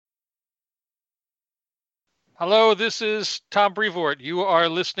Hello, this is Tom Brevoort. You are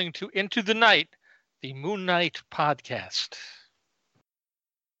listening to Into the Night, the Moon Knight podcast.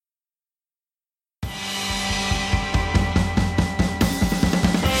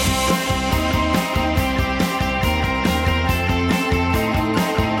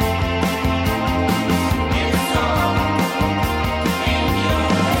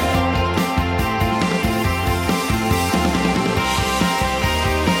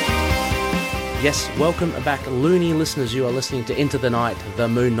 Yes, welcome back, loony listeners. You are listening to Into the Night, the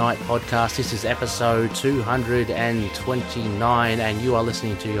Moon Knight podcast. This is episode 229, and you are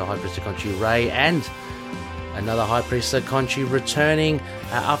listening to your High Priest of Khonshu, Ray, and another High Priest of Khonshu returning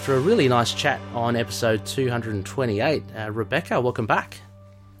after a really nice chat on episode 228. Rebecca, welcome back.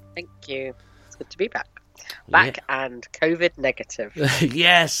 Thank you. It's good to be back. And COVID negative.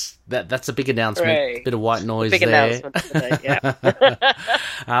 Yes, that's a big announcement. Hooray. Bit of white noise big there. Announcement today,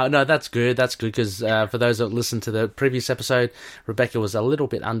 yeah. No, that's good. That's good because for those that listened to the previous episode, Rebecca was a little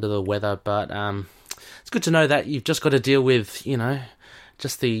bit under the weather, but it's good to know that you've just got to deal with,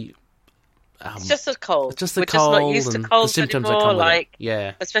 just the... it's just a cold. Just the we're cold. just not used to colds the symptoms anymore, that come with like, it.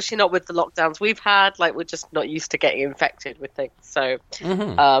 Yeah. especially not with the lockdowns we've had. Like, we're just not used to getting infected with things. So,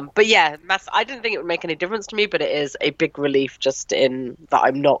 but yeah, I didn't think it would make any difference to me, but it is a big relief just in that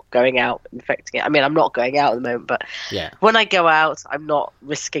I'm not going out infecting it. I mean, I'm not going out at the moment, but when I go out, I'm not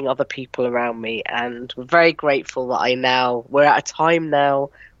risking other people around me. And we're very grateful that we're at a time now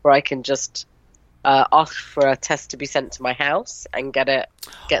where I can just ask for a test to be sent to my house and get the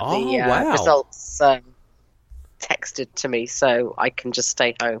results texted to me, so I can just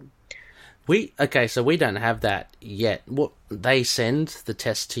stay home. So we don't have that yet. What, they send the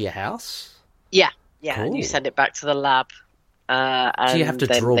test to your house? Yeah, cool. And you send it back to the lab. Do you have to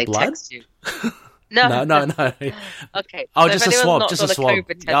draw blood? Text you. No. Okay. Oh, so just a swab. Just a swab.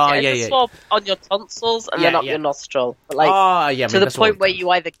 A swab on your tonsils and then up your nostril. But to the point where you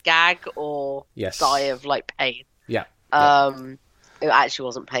either gag or die of pain. Yeah. It actually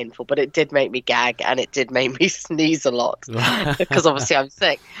wasn't painful, but it did make me gag and it did make me sneeze a lot because obviously I'm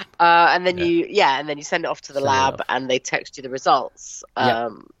sick. And then you send it off to the lab and they text you the results.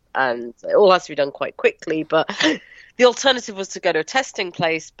 And it all has to be done quite quickly, but the alternative was to go to a testing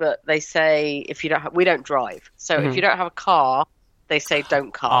place, but they say we don't drive. So if you don't have a car, they say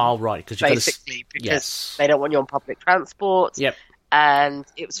don't come. Oh, right. Because they don't want you on public transport. Yep. And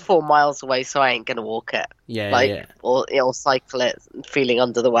it was 4 miles away, so I ain't going to walk it. Or cycle it, feeling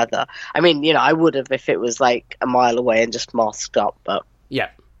under the weather. I mean, I would have if it was a mile away and just masked up, but...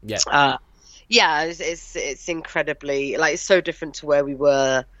 it's incredibly... it's so different to where we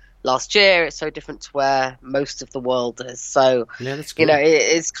were last year. It's so different to where most of the world is. So, that's good.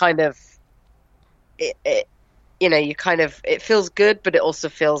 It's kind of... It feels good, but it also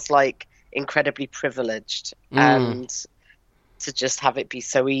feels incredibly privileged. And... to just have it be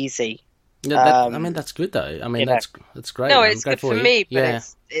so easy. That's good though. That's great. No, it's good for me,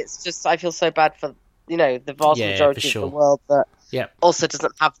 but it's just I feel so bad for the vast majority of the world that also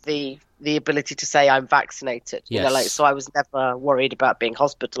doesn't have the ability to say I'm vaccinated. Yes. So I was never worried about being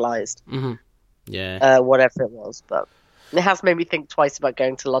hospitalized. Mm-hmm. Whatever it was, but it has made me think twice about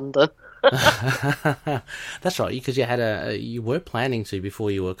going to London. That's right, because you were planning to before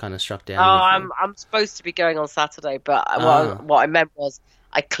you were kind of struck down. I'm supposed to be going on Saturday, but what I meant was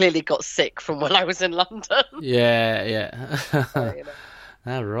I clearly got sick from when I was in London. Yeah.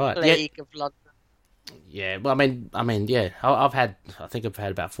 All right. Plague of London. Yeah, well, I've had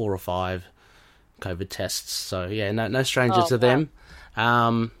about 4 or 5 COVID tests, so no stranger to them.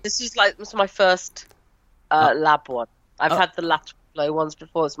 This is my first lab one. I've had the lateral flow ones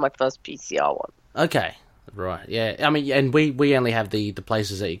before. It's my first PCR one. Okay, right, yeah. And we only have the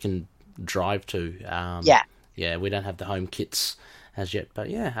places that you can drive to. We don't have the home kits as yet, but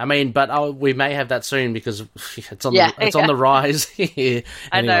we may have that soon because it's on the rise here.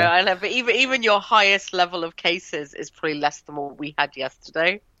 Anyway. I know. But even your highest level of cases is probably less than what we had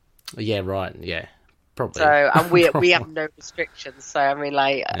yesterday. Yeah, right. Yeah. Probably. So, and we have no restrictions. So,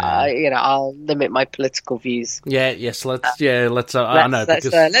 I'll limit my political views. Let's get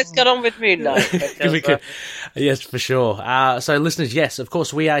on with Moon Knight. Yes, for sure. So, listeners, yes, of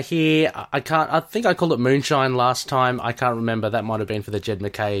course, we are here. I think I called it Moonshine last time. I can't remember. That might have been for the Jed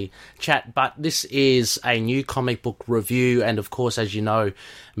McKay chat. But this is a new comic book review. And, of course, as you know,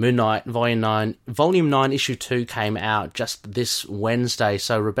 Moon Knight Volume 9, Issue 2 came out just this Wednesday.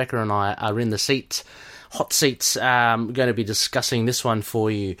 So, Rebecca and I are in the seats hot seats, going to be discussing this one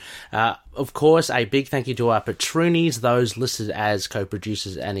for you. Of course, a big thank you to our patroonies, those listed as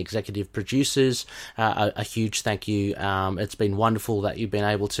co-producers and executive producers. A huge thank you. It's been wonderful that you've been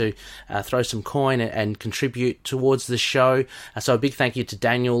able to throw some coin and contribute towards the show. So a big thank you to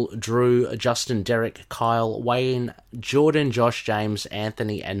Daniel, Drew, Justin, Derek, Kyle, Wayne, Jordan, Josh, James,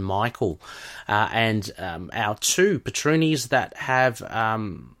 Anthony, and Michael. And our two patroonies that have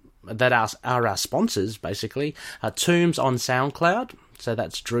that are our sponsors, basically. Toombs on SoundCloud. So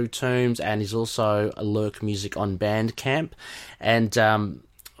that's Drew Toombs, and he's also a Lurk Music on Bandcamp. And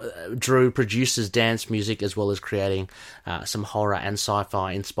Drew produces dance music as well as creating some horror and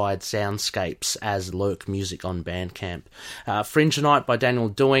sci-fi inspired soundscapes as Lurk Music on Bandcamp. Fringe Night by Daniel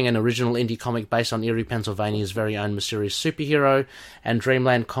Doing, an original indie comic based on Erie, Pennsylvania's very own mysterious superhero. And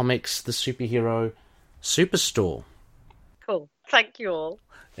Dreamland Comics, the superhero Superstore. Cool. Thank you all.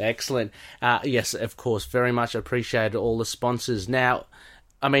 Excellent. Yes, of course, very much appreciated all the sponsors. Now,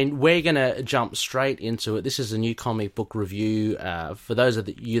 I mean, we're going to jump straight into it. This is a new comic book review. For those of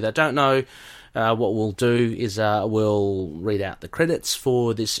you that don't know, what we'll do is we'll read out the credits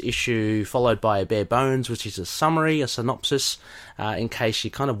for this issue, followed by a bare bones, which is a summary, a synopsis, in case you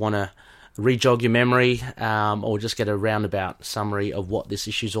kind of want to re-jog your memory or just get a roundabout summary of what this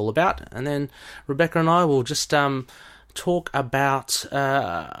issue's all about. And then Rebecca and I will just talk about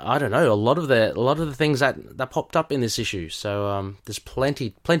I don't know, a lot of the things that popped up in this issue. So there's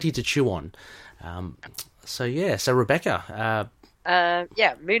plenty to chew on. So Rebecca,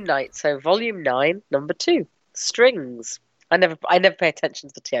 Moon Knight. So Volume 9, Number 2, Strings. I never pay attention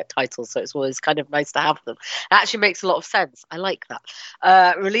to the titles, so it's always kind of nice to have them. It actually makes a lot of sense. I like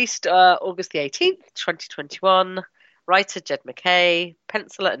that. Released August the 18th, 2021. Writer Jed MacKay,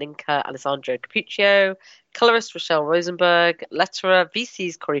 penciler and inker Alessandro Capuccio, colorist Rochelle Rosenberg, letterer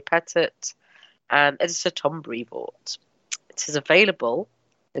VC's Corey Pettit, and editor Tom Brevoort. It is available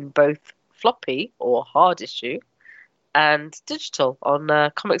in both floppy or hard issue and digital on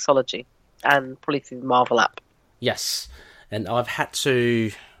Comixology and probably through the Marvel app. Yes, and I've had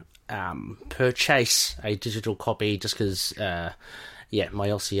to purchase a digital copy just because, my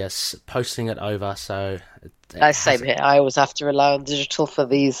LCS posting it over, so... Same here. I always have to rely on digital for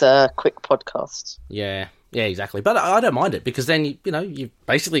these quick podcasts. Yeah, exactly. But I don't mind it because then you've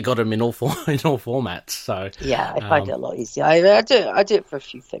basically got them in all formats. So yeah, I find it a lot easier. I do it for a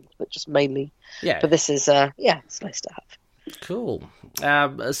few things, but just mainly. Yeah. But this is it's nice to have. Cool.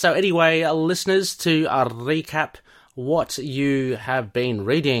 So anyway, listeners, to recap what you have been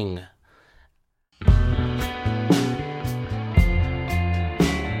reading.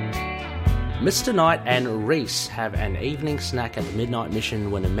 Mr. Knight and Reese have an evening snack at the Midnight Mission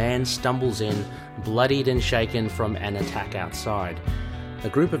when a man stumbles in, bloodied and shaken from an attack outside. A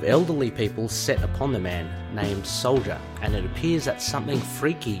group of elderly people set upon the man, named Soldier, and it appears that something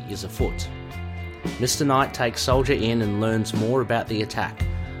freaky is afoot. Mr. Knight takes Soldier in and learns more about the attack,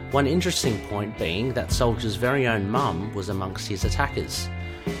 one interesting point being that Soldier's very own mum was amongst his attackers.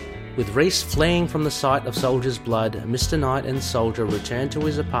 With Reese fleeing from the sight of Soldier's blood, Mr. Knight and Soldier return to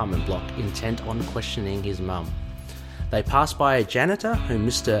his apartment block intent on questioning his mum. They pass by a janitor whom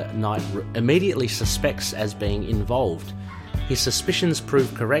Mr. Knight immediately suspects as being involved. His suspicions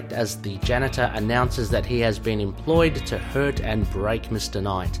prove correct as the janitor announces that he has been employed to hurt and break Mr.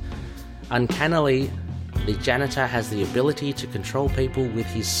 Knight. Uncannily, the janitor has the ability to control people with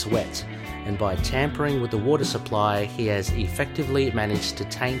his sweat, and by tampering with the water supply, he has effectively managed to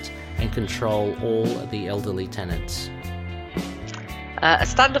taint and control all the elderly tenants. A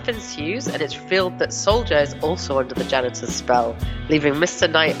standoff ensues, and it's revealed that Soldier is also under the janitor's spell, leaving Mr.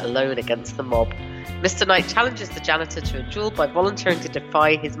 Knight alone against the mob. Mr. Knight challenges the janitor to a duel by volunteering to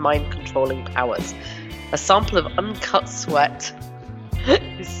defy his mind-controlling powers. A sample of uncut sweat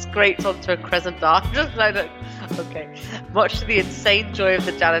is scraped onto a crescent dart. Okay. Much to the insane joy of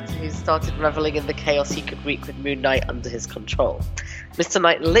the janitor, who started reveling in the chaos he could wreak with Moon Knight under his control. Mr.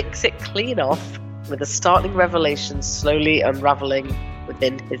 Knight licks it clean off, with a startling revelation slowly unraveling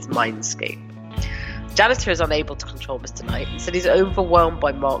within his mindscape. Janitor is unable to control Mr. Knight, instead he's overwhelmed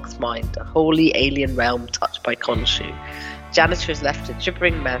by Mark's mind, a wholly alien realm touched by Khonshu. Janitor is left a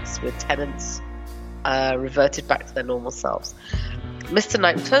gibbering mess, with tenants reverted back to their normal selves. Mr.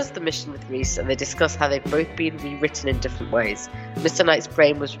 Knight returns to the mission with Reese, and they discuss how they've both been rewritten in different ways. Mr. Knight's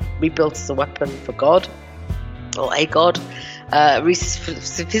brain was rebuilt as a weapon for God, or a god. Reese's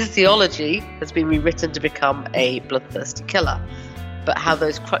physiology has been rewritten to become a bloodthirsty killer, but how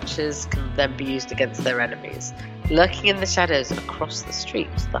those crutches can then be used against their enemies. Lurking in the shadows across the street,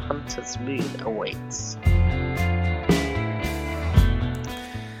 the hunter's moon awaits.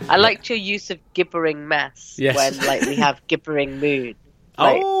 I liked your use of gibbering mess when like we have gibbering moon.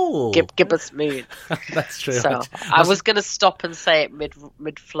 Like, gibbous moon. That's true. So I was going to stop and say it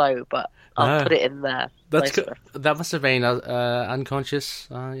mid flow, but I'll put it in there. That's good. That must have been unconscious.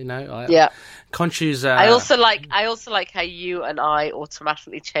 Yeah. Conscious. I also like how you and I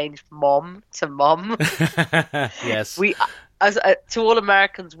automatically changed mom to mom. Yes. We, to all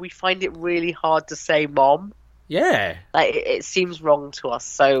Americans, we find it really hard to say mom. Yeah. Like it seems wrong to us.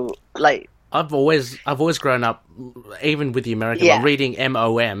 So like. I've always grown up, even with the American one, reading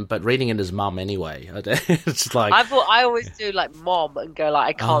MOM, but reading it as mum anyway. It's like I always do like mom and go like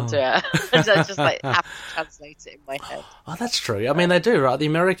I can't do it. I just like have to translate it in my head. Oh, that's true. I mean, they do, right? The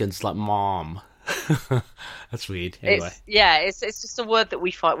Americans like mom. That's weird. Anyway, it's just a word that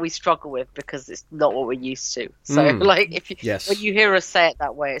we struggle with because it's not what we're used to. So like when you hear us say it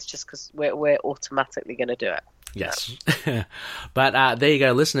that way, it's just because we're automatically going to do it. Yes. But there you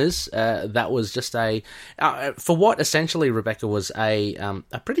go, listeners. That was just for what essentially, Rebecca, was a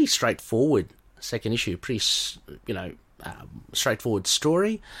pretty straightforward second issue, pretty, straightforward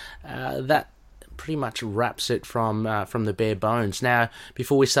story. That pretty much wraps it from the bare bones. Now,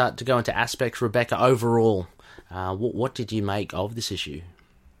 before we start to go into aspects, Rebecca, overall, what did you make of this issue?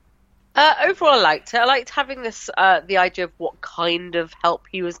 Overall, I liked it. I liked having this, the idea of what kind of help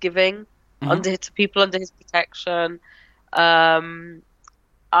he was giving. To people under his protection. I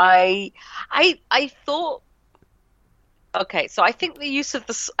thought. Okay, so I think the use of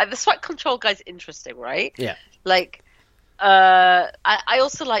the SWAT control guy is interesting, right? Yeah. Like, I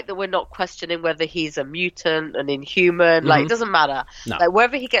also like that we're not questioning whether he's a mutant, an inhuman. Like, it doesn't matter. No. Like,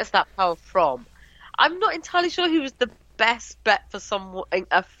 wherever he gets that power from, I'm not entirely sure he was the best bet for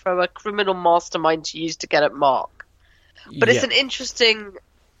for a criminal mastermind to use to get at Mark. But it's an interesting.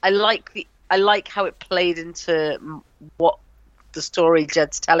 I like how it played into what the story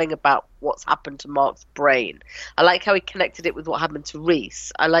Jed's telling about what's happened to Mark's brain. I like how he connected it with what happened to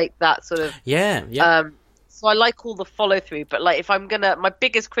Reese. I like that sort of so I like all the follow through, but like if I'm gonna, my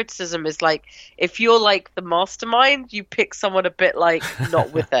biggest criticism is like if you're like the mastermind, you pick someone a bit like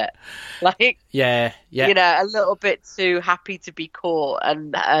not with it, like a little bit too happy to be caught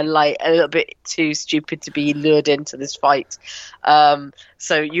and like a little bit too stupid to be lured into this fight.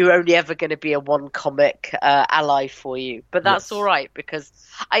 So you're only ever going to be a one comic ally for you, but that's all right because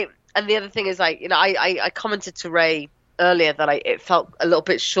and the other thing is like I commented to Ray earlier that it felt a little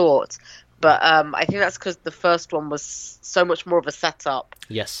bit short. But I think that's because the first one was so much more of a setup,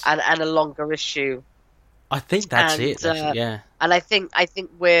 and a longer issue. I think that's it. Actually, yeah, and I think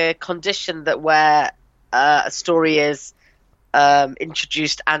we're conditioned that where a story is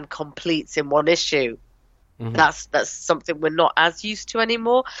introduced and completes in one issue, that's something we're not as used to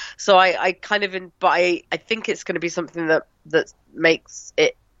anymore. So I think it's going to be something that makes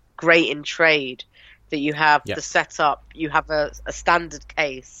it great in trade. That you have the setup, you have a standard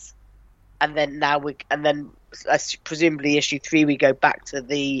case. And then presumably issue 3 we go back to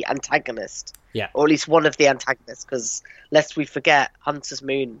the antagonist, or at least one of the antagonists, because lest we forget, Hunter's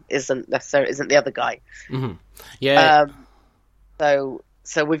Moon isn't the other guy.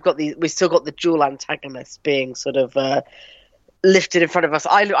 So we've still got the dual antagonists being sort of lifted in front of us.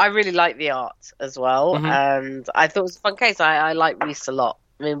 I really like the art as well, and I thought it was a fun case. I like Reese a lot.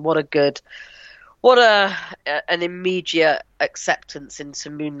 I mean, what an immediate acceptance into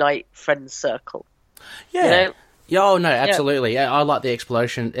Moon Knight friend circle. Yeah. You know? Yeah, oh no, absolutely. Yeah. I like the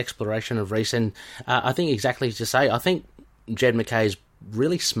exploration of Reese, and I think exactly as you say, I think Jed MacKay is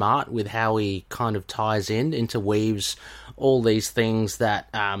really smart with how he kind of ties interweaves all these things that,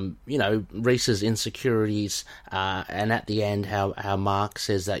 Reese's insecurities, and at the end how Mark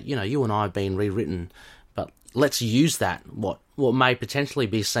says that, you and I have been rewritten, but let's use that, what may potentially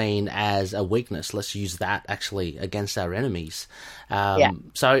be seen as a weakness, let's use that actually against our enemies.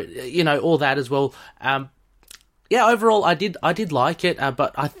 So, all that as well. Overall, I did like it,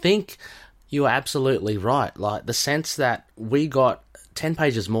 but I think you are absolutely right. Like, the sense that we got 10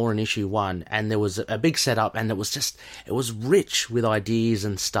 pages more in issue 1, and there was a big setup, and it was rich with ideas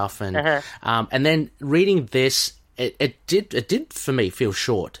and stuff, and then reading this, it did for me feel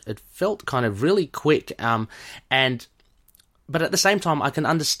short. It felt kind of really quick, but at the same time, I can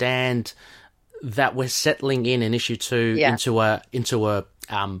understand that we're settling in issue 2 into a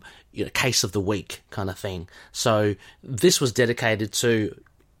case of the week kind of thing. So this was dedicated to,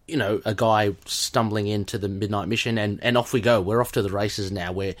 a guy stumbling into the Midnight Mission, and off we go. We're off to the races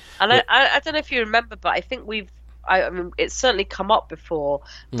now. I don't know if you remember, but I think I mean, it's certainly come up before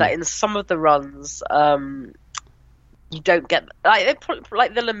that in some of the runs, you don't get like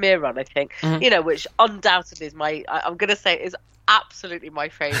the Lemire run, I think, which undoubtedly is I'm going to say is absolutely my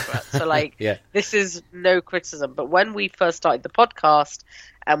favorite. So like, Yeah. this is no criticism. But when we first started the podcast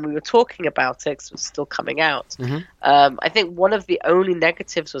and we were talking about it, 'cause it was still coming out, I think one of the only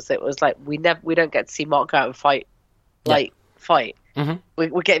negatives was that it was like we don't get to see Mark go out and fight, fight.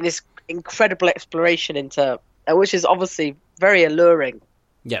 We're getting this incredible exploration into, which is obviously very alluring.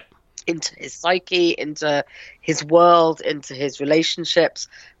 Yep. Into his psyche, into his world, into his relationships,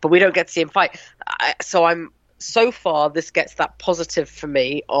 but we don't get to see him fight. So far, this gets that positive for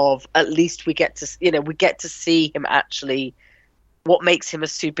me of at least we get to see him actually, what makes him a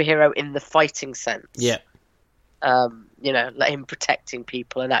superhero in the fighting sense. Yeah. Let him protecting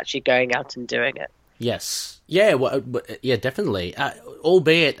people and actually going out and doing it. Yes. Yeah. Well, yeah. Definitely.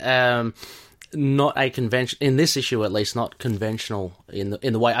 Albeit not a convention in this issue, at least not conventional in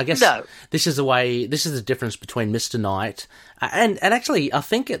the way. I guess this is the difference between Mr. Knight and actually I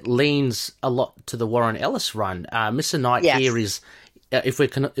think it leans a lot to the Warren Ellis run. Mr. Knight here is. If we're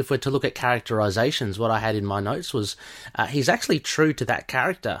to look at characterizations, what I had in my notes was he's actually true to that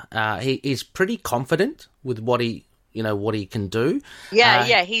character. He's pretty confident with what he can do.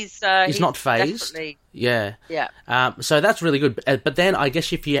 He's not phased. Yeah. So that's really good. But then I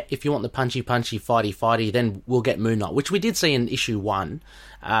guess if you want the punchy, fighty, then we'll get Moon Knight, which we did see in issue 1.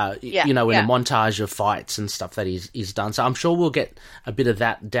 In a montage of fights and stuff that he's done. So I'm sure we'll get a bit of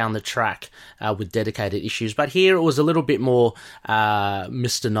that down the track with dedicated issues. But here it was a little bit more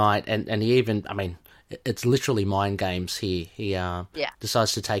Mr. Knight, and he even, I mean, it's literally mind games here. He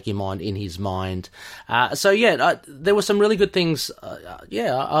decides to take him on in his mind. There were some really good things.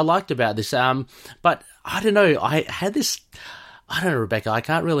 I liked about this. But I don't know. I had this. I don't know, Rebecca. I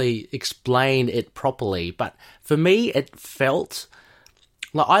can't really explain it properly. But for me, it felt.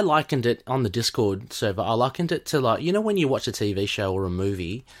 Like, I likened it on the Discord server. I likened it to, like, when you watch a TV show or a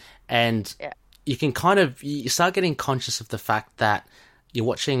movie, and you can you start getting conscious of the fact that you're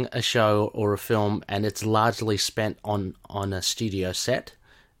watching a show or a film and it's largely spent on a studio set,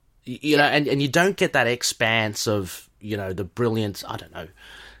 and you don't get that expanse of the brilliance. I don't know.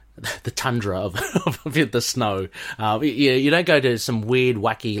 The tundra of the snow. You don't go to some weird,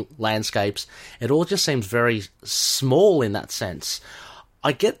 wacky landscapes. It all just seems very small in that sense.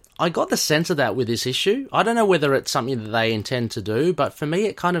 I got the sense of that with this issue. I don't know whether it's something that they intend to do, but for me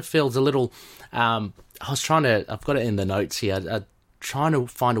it kind of feels a little... I've got it in the notes here, trying to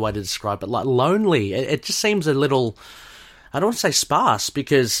find a way to describe it, like lonely. It just seems a little... I don't want to say sparse,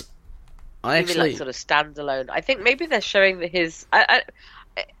 because like sort of standalone. I think maybe they're showing that his...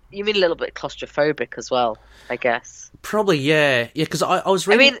 you mean a little bit claustrophobic as well, I guess. Probably, yeah. Yeah, because I was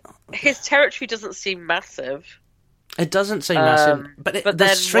reading... I mean, his territory doesn't seem massive. It doesn't seem massive, but the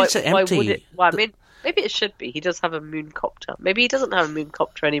streets are empty. I mean, maybe it should be. He does have a mooncopter. Maybe he doesn't have a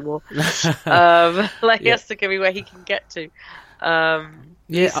mooncopter anymore. He has to go where he can get to.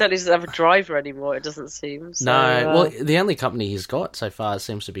 He certainly doesn't have a driver anymore, it doesn't seem. So, well, the only company he's got so far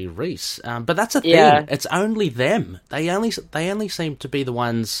seems to be Reese. But that's a thing. It's only them. They only seem to be the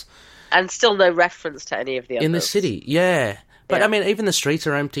ones... And still no reference to any of the others. In the city, yeah. But, I mean, even the streets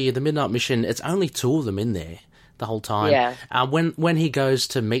are empty. The Midnight Mission, it's only 2 of them in there the whole time. Yeah. When he goes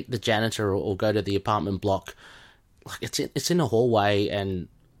to meet the janitor or go to the apartment block, like it's in a hallway, and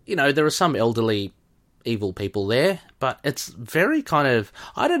there are some elderly evil people there, but it's very kind of,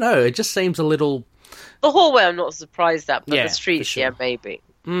 I don't know, it just seems a little... The hallway I'm not surprised at, but the streets, sure. Maybe.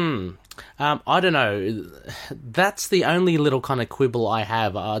 I don't know. That's the only little kind of quibble I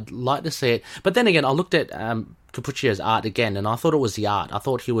have. I'd like to see it. But then again, I looked at Cappuccio's art again, and I thought it was the art. I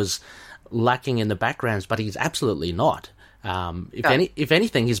thought he was lacking in the backgrounds, but he's absolutely not. If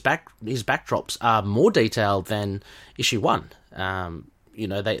anything, his backdrops are more detailed than issue 1.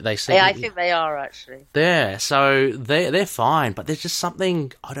 They seem... Yeah, I think they are, actually. So they're fine, but there's just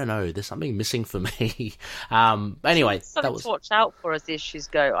something, I don't know, there's something missing for me. Anyway, something to watch out for as the issues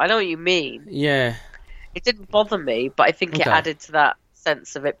go. I know what you mean. Yeah. It didn't bother me, but I think it added to that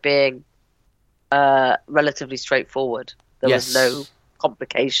sense of it being relatively straightforward. There was no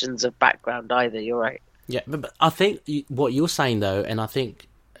complications of background either, you're right. Yeah, but I think what you're saying, though, and I think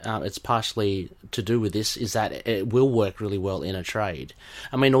it's partially to do with this, is that it will work really well in a trade.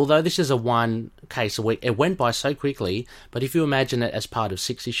 I mean, although this is a 1 case a week, it went by so quickly, but if you imagine it as part of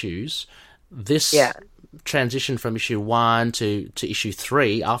 6 issues, this transition from issue 1 to issue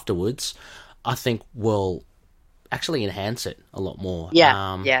 3 afterwards, I think will actually enhance it a lot more.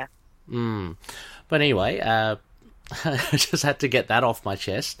 Yeah. But anyway, I just had to get that off my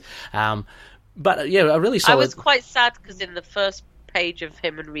chest. But yeah, I really saw I was quite sad because in the first page of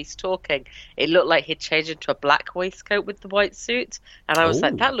him and Reese talking, it looked like he'd changed into a black waistcoat with the white suit, and I was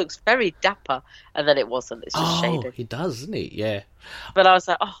like, that looks very dapper, and then it wasn't. It's just shading. He does, doesn't he? Yeah. But I was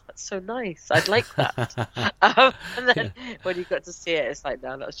like, oh, that's so nice. I'd like that. And then when you got to see it, it's like,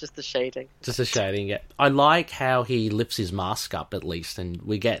 no, that was just the shading. Just the shading, yeah. I like how he lifts his mask up at least, and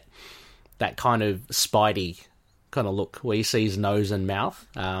we get that kind of Spidey kind of look where you see his nose and mouth.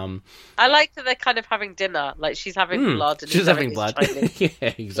 I like that they're kind of having dinner. Like, she's having blood. And she's having blood. Yeah,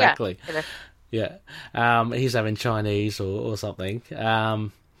 exactly. Yeah. He's having Chinese or something.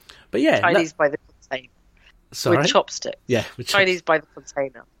 But yeah. Chinese by the container. Sorry? With chopsticks. Yeah. Chinese by the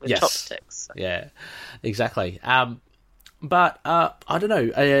container with chopsticks. Yeah, exactly. But I don't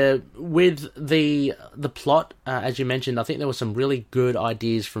know. With the plot, as you mentioned, I think there were some really good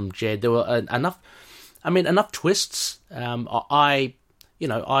ideas from Jed. There were enough twists. I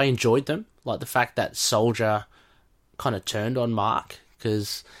enjoyed them, like the fact that Soldier kind of turned on Mark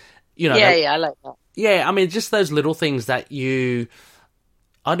because, I like that. Yeah, I mean, just those little things that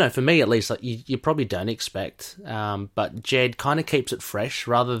I don't know, for me at least, like you probably don't expect. But Jed kind of keeps it fresh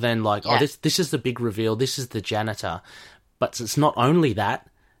rather than like, this is the big reveal, this is the janitor. But it's not only that,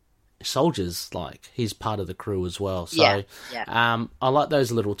 Soldier's like, he's part of the crew as well. So I like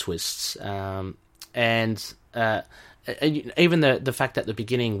those little twists. And even the fact at the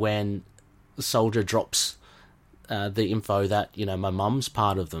beginning when the Soldier drops the info that, my mum's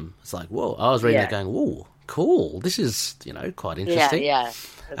part of them, it's like, whoa, I was reading it going, whoa, cool, this is, quite interesting. Yeah.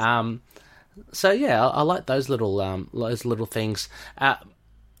 So yeah, I like those little things.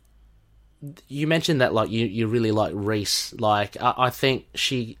 You mentioned that like you really like Reese. Like I think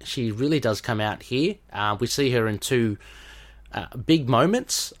she really does come out here. We see her in two big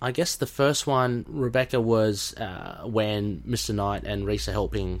moments. I guess the first one, Rebecca, was when Mr. Knight and Reese are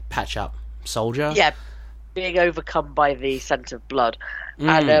helping patch up Soldier. Yeah, being overcome by the scent of blood,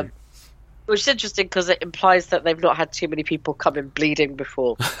 and which is interesting because it implies that they've not had too many people come in bleeding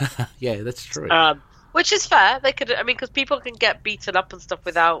before. Yeah, that's true. Which is fair. They could, because people can get beaten up and stuff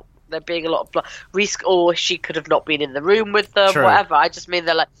without there being a lot of blood. Reese, or she could have not been in the room with them, whatever. I just mean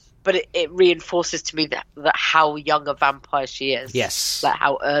they're like, but it reinforces to me that how young a vampire she is. Yes. Like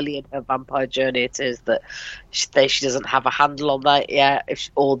how early in her vampire journey it is that she doesn't have a handle on that yet,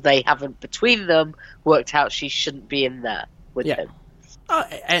 or they haven't between them worked out she shouldn't be in there with him.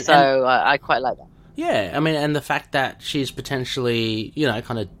 I quite like that. Yeah, I mean, and the fact that she's potentially,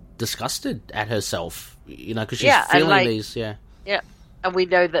 kind of disgusted at herself, because she's feeling these, Yeah, and we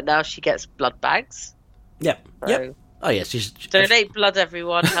know that now she gets blood bags. Yep. Oh, yes. She's donate blood,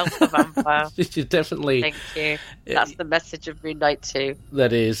 everyone. Help the vampire. She's definitely... Thank you. That's the message of Moon Knight 2.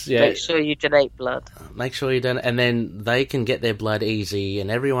 That is, yeah. Make sure you donate blood. Make sure you donate, and then they can get their blood easy, and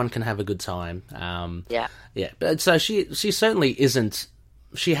everyone can have a good time. Yeah. But so she certainly isn't...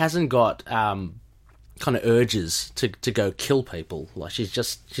 She hasn't got kind of urges to go kill people. Like she's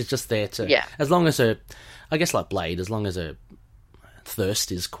just there to... Yeah. As long as her... I guess like Blade, as long as her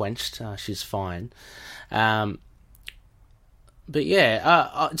thirst is quenched, she's fine. But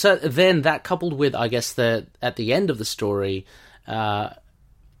yeah, so then that coupled with, I guess, at the end of the story, because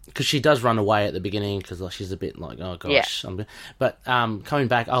she does run away at the beginning because she's a bit like, oh gosh. Yeah. But coming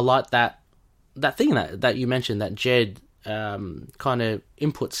back, I like that thing that you mentioned that Jed kind of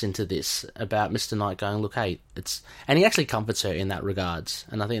inputs into this about Mr. Knight going, look, hey, and he actually comforts her in that regards,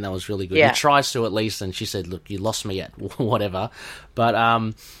 and I think that was really good. Yeah. He tries to at least, and she said, look, you lost me at whatever,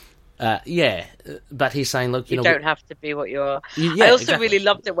 but but he's saying, look, you don't have to be what you are. I also really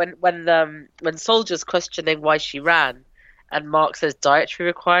loved it when Soldier's questioning why she ran, and Mark says dietary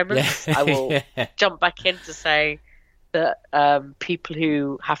requirements. Yeah. I will jump back in to say that people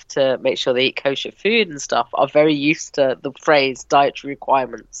who have to make sure they eat kosher food and stuff are very used to the phrase dietary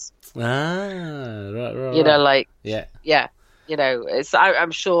requirements. Right. Yeah. It's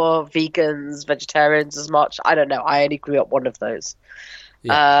I'm sure vegans, vegetarians as much. I don't know. I only grew up one of those.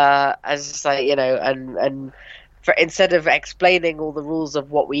 Yeah. As just like, and instead of explaining all the rules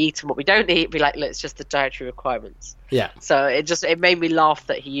of what we eat and what we don't eat, be like, look, it's just the dietary requirements. Yeah. So it made me laugh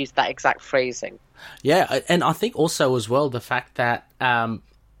that he used that exact phrasing. Yeah, and I think also as well the fact that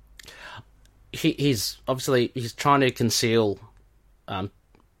he's trying to conceal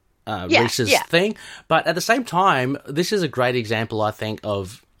Reese's thing, but at the same time, this is a great example, I think,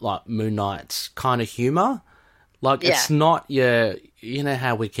 of like Moon Knight's kind of humor. Like it's not your,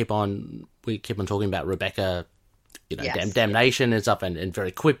 how we keep on talking about Rebecca, damnation and stuff, and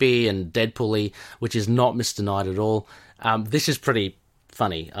very quippy and Deadpool-y, which is not Mr. Knight at all. This is pretty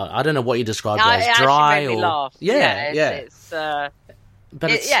funny. I don't know what you described as dry made me or laugh. It's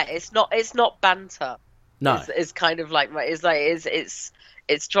not banter. No. Is kind of like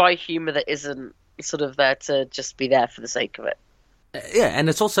it's dry humor that isn't sort of there to just be there for the sake of it. Yeah, and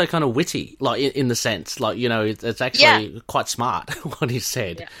it's also kind of witty, like in the sense, like, you know, it's actually quite smart what he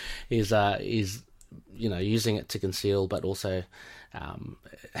said. Is you know, using it to conceal, but also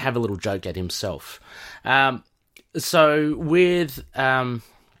have a little joke at himself. So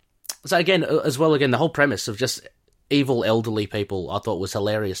again, as well, again, the whole premise of just evil elderly people I thought was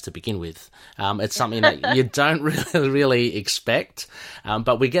hilarious to begin with. It's something that you don't really expect,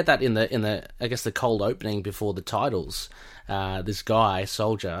 but we get that in the I guess the cold opening before the titles. This guy,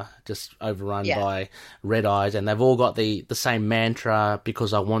 soldier, just overrun by red eyes, and they've all got the same mantra,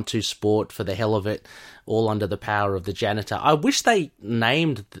 because I want to sport for the hell of it, all under the power of the janitor. I wish they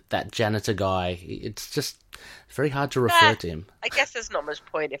named that janitor guy. It's just very hard to refer to him. I guess there's not much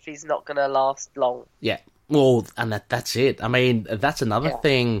point if he's not going to last long. Yeah. Well, and that's it. I mean, that's another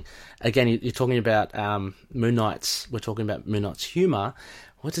thing. Again, you're talking about Moon Knight's. We're talking about Moon Knight's humor.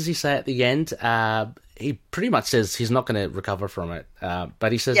 What does he say at the end? He pretty much says he's not going to recover from it,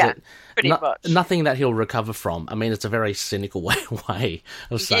 but he says that nothing that he'll recover from. I mean, it's a very cynical way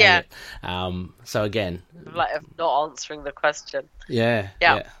of saying it. So again, like of not answering the question. Yeah.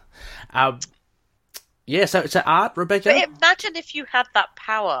 So art, Rebecca. But imagine if you had that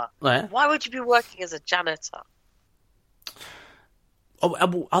power. Why would you be working as a janitor?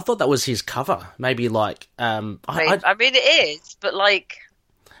 Oh, I thought that was his cover. Maybe like I mean, it is, but like,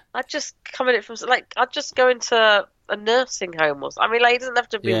 I'd just come in it from like I'd just go into a nursing home or something. I mean, like, he doesn't have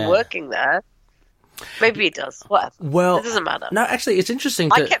to be working there. Maybe he does. Whatever. Well, it doesn't matter. No, actually, it's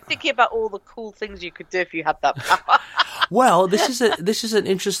interesting. I kept thinking about all the cool things you could do if you had that power. Well, this is an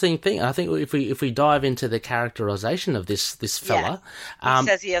interesting thing. I think if we dive into the characterization of this fella, he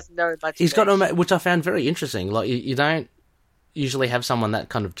says he has no imagination. He's got no, which I found very interesting. Like, you don't usually have someone that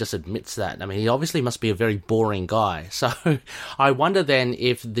kind of just admits that. I mean, he obviously must be a very boring guy. So I wonder then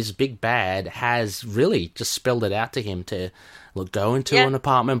if this big bad has really just spelled it out to him to go into an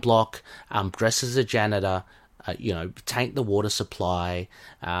apartment block, dress as a janitor, taint the water supply.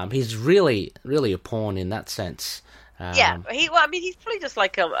 He's really, really a pawn in that sense. He's probably just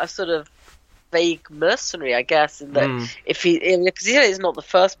like a sort of vague mercenary, I guess. In that because he's not the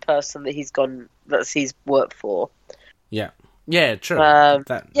first person that he's worked for. Yeah, true.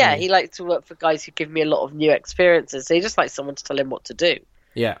 He likes to work for guys who give me a lot of new experiences. So he just likes someone to tell him what to do.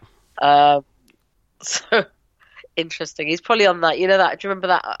 Yeah. So interesting. He's probably on that. You know that? Do you remember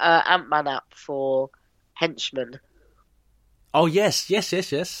that Ant-Man app for henchmen? Oh yes. He's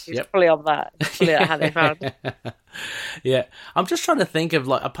probably on that. Probably how they found. Yeah, I'm just trying to think of,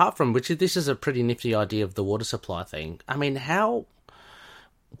 like, apart from which, this is a pretty nifty idea of the water supply thing. I mean,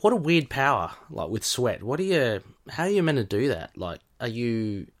 what a weird power, like with sweat. How are you meant to do that? Like, are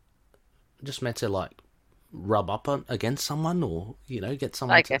you just meant to, like, rub up against someone, or, get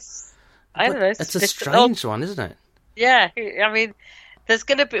someone I guess. I don't know. It's a strange one, isn't it? Yeah, I mean, there's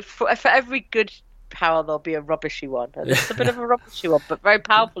going to be, for every good power, there'll be a rubbishy one. And it's a bit of a rubbishy one, but very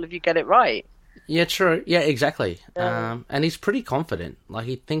powerful if you get it right. Yeah, true. Yeah, exactly. And he's pretty confident. Like,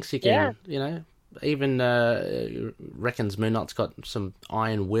 he thinks he can, even reckons Moon Knight's got some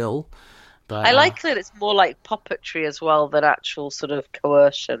iron will. But I like that it's more like puppetry as well than actual sort of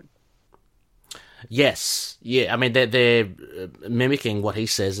coercion. Yes, yeah. I mean, they're mimicking what he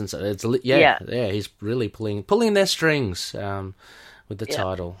says, and so it's he's really pulling their strings with the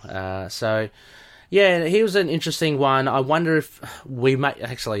title. So. Yeah, he was an interesting one. I wonder if we may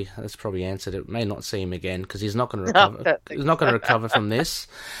actually. That's probably answered it. May not see him again because he's not going to recover. He's not going to recover from this.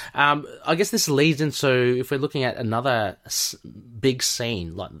 I guess this leads into, if we're looking at another big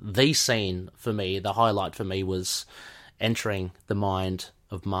scene, like the scene for me, the highlight for me was entering the mind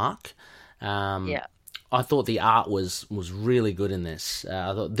of Mark. I thought the art was really good in this.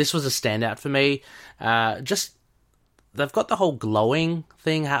 I thought this was a standout for me. Just they've got the whole glowing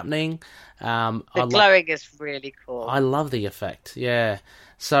thing happening. The glowing is really cool. I love the effect, yeah.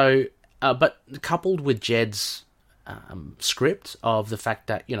 So, but coupled with Jed's script of the fact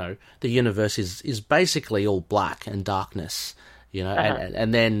that, the universe is basically all black and darkness,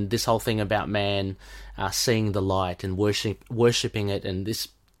 and then this whole thing about man seeing the light and worshipping it, and this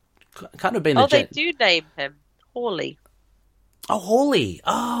kind of been they do name him Hawley. Oh, Hawley.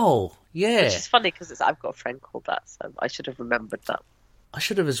 Oh, yeah. Which is funny because I've got a friend called that, so I should have remembered that. I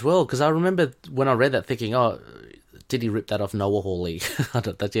should have as well, because I remember when I read that thinking, did he rip that off Noah Hawley?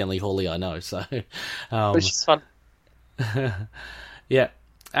 That's the only Hawley I know, so... which is fun. Yeah.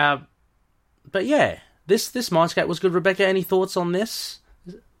 But yeah, this Mindscape was good. Rebecca, any thoughts on this?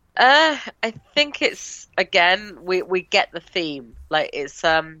 I think it's, again, we get the theme. Like, it's,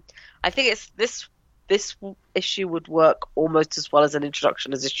 I think it's this this issue would work almost as well as an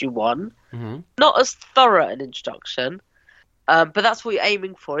introduction as issue 1. Mm-hmm. Not as thorough an introduction, but that's what you're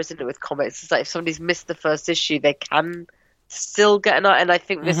aiming for, isn't it, with comics? It's like if somebody's missed the first issue, they can still get an eye. And I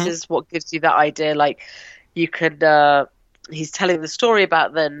think this is what gives you that idea. Like, you could... he's telling the story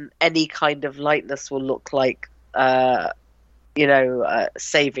about then any kind of lightness will look like,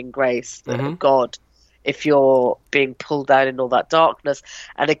 saving grace of God if you're being pulled down in all that darkness.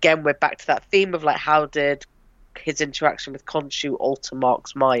 And again, we're back to that theme of like, how did his interaction with Khonshu alter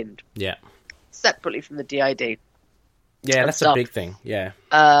Mark's mind? Yeah. Separately from the DID. Yeah, that's a big thing. Yeah.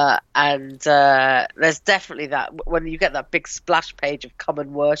 And there's definitely that when you get that big splash page of come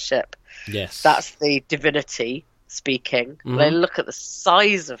and worship. Yes. That's the divinity speaking. They look at the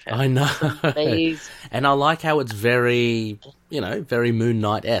size of him. I know. Amazing. And I like how it's very, very Moon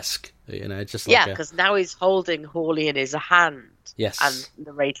Knight-esque. Just like because now he's holding Hawley in his hand. Yes. And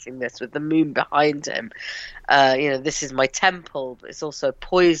narrating this with the moon behind him. This is my temple, but it's also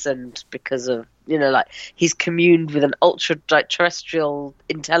poisoned because of, he's communed with an ultra-terrestrial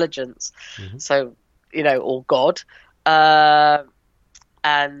intelligence. So, or God.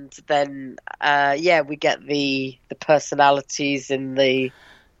 And then, we get the personalities in the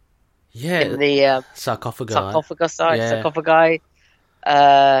sarcophagi,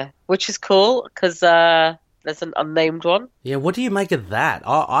 which is cool because there's an unnamed one. Yeah, what do you make of that?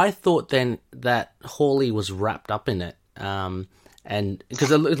 I thought then that Hawley was wrapped up in it, and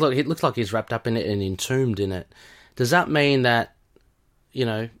because it looks like he's wrapped up in it and entombed in it. Does that mean that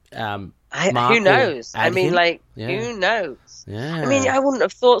Mark who knows? I mean, who knows? Yeah. I mean, I wouldn't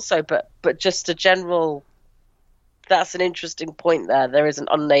have thought so, but just a general. That's an interesting point there. There is an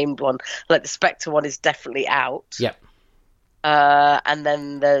unnamed one. Like the Spectre one is definitely out. Yep. And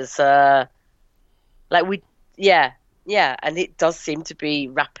then there's and it does seem to be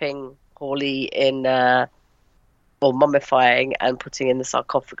wrapping Hawley in or mummifying and putting in the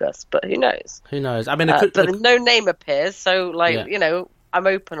sarcophagus, but who knows? Who knows? I mean, but no name appears, so I'm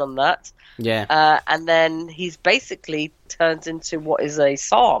open on that. Yeah. And then he's basically turns into what is a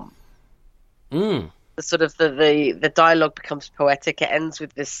psalm. The sort of the dialogue becomes poetic. It ends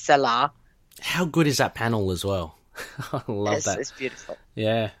with this Selah. How good is that panel as well? I love that. It's beautiful.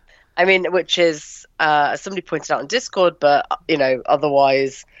 Yeah. I mean, which is somebody pointed out on Discord, but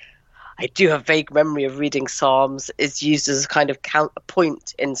otherwise, I do have vague memory of reading Psalms. It's used as a kind of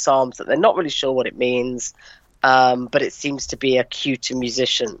point in Psalms that they're not really sure what it means, but it seems to be a cue to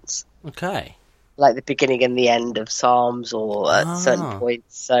musicians. Okay. Like the beginning and the end of Psalms, or at certain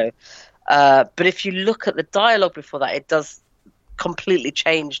points. So, but if you look at the dialogue before that, it does completely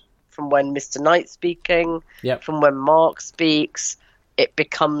change from when Mr. Knight's speaking, from when Mark speaks. It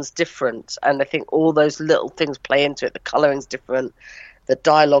becomes different, and I think all those little things play into it. The coloring's different, the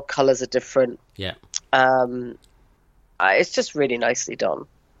dialogue colors are different. Yeah, it's just really nicely done.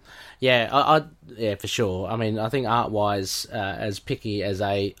 Yeah, yeah, for sure. I mean, I think art-wise, as picky as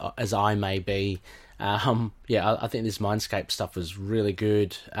I may be, I think this Mindscape stuff was really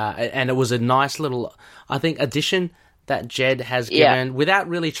good, and it was a nice little, I think, addition that Jed has given without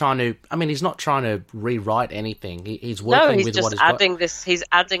really trying to. I mean, he's not trying to rewrite anything. He's working with what he's adding this. He's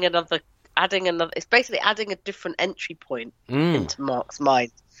adding another. It's basically adding a different entry point into Mark's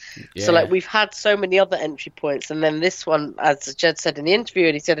mind. Yeah. So, we've had so many other entry points, and then this one, as Jed said in the interview,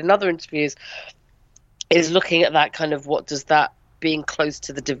 and he said in other interviews, is looking at that kind of what does that being close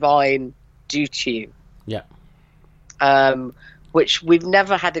to the divine do to you? Yeah. Which we've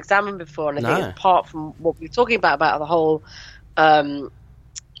never had examined before, and I think apart from what we're talking about the whole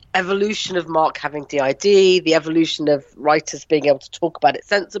evolution of Mark having DID, the evolution of writers being able to talk about it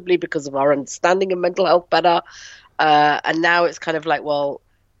sensibly because of our understanding of mental health better, and now it's kind of like, well,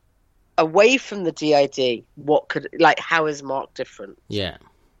 away from the DID, how is Mark different? Yeah.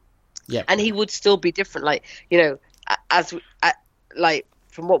 Yeah. And he would still be different.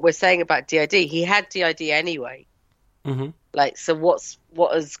 From what we're saying about DID, he had DID anyway. Mm-hmm. So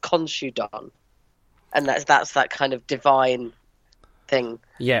what has Khonshu done? And that's that kind of divine thing.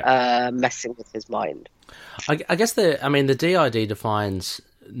 Yeah. Messing with his mind. I guess the DID defines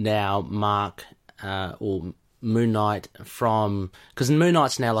now Mark or Moon Knight from, because Moon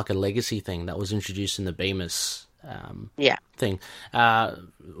Knight's now like a legacy thing that was introduced in the Bemis thing.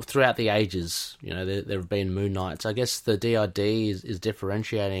 Throughout the ages, there have been Moon Knights. I guess the DID is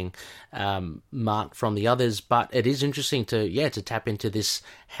differentiating Mark from the others, but it is interesting to tap into this.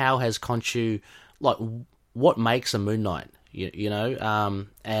 How has Khonshu, what makes a Moon Knight? I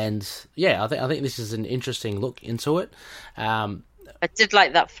think this is an interesting look into it. I did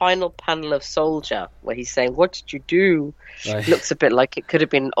like that final panel of Soldier where he's saying, "What did you do?" It looks a bit like it could have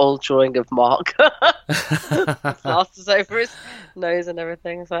been an old drawing of Mark. Plasters over his nose and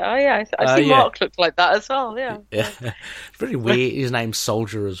everything. It's like, oh yeah, I see Mark looked like that as well. Yeah. Pretty weird. His name's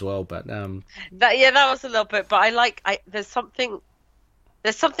Soldier as well, but that was a little bit. But there's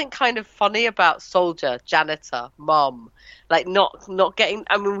something kind of funny about Soldier, janitor, mum. Like not getting.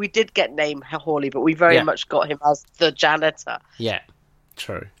 I mean, we did get name Hawley, but we very much got him as the janitor. Yeah,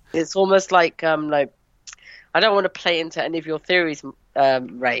 true. It's almost like I don't want to play into any of your theories,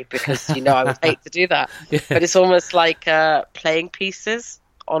 Ray, because I would hate to do that. But it's almost like playing pieces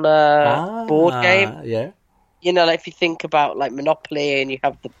on a board game. Yeah. Like if you think about like Monopoly, and you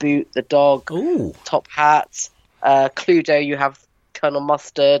have the boot, the dog, top hat, Cluedo, you have Colonel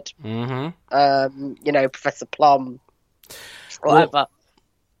Mustard, Professor Plum, whatever.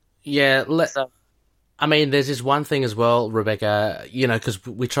 I mean, there's this one thing as well, Rebecca, because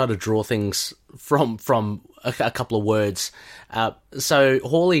we try to draw things from a couple of words. So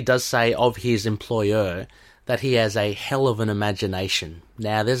Hawley does say of his employer that he has a hell of an imagination.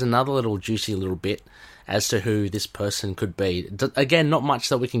 Now, there's another little juicy little bit as to who this person could be. Again, not much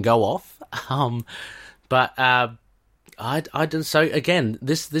that we can go off, but so again,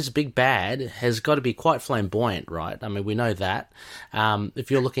 this big bad has got to be quite flamboyant, right? I mean, we know that.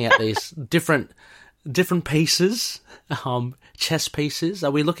 If you're looking at these different pieces, chess pieces,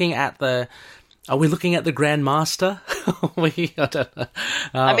 are we looking at the Grandmaster? I don't know.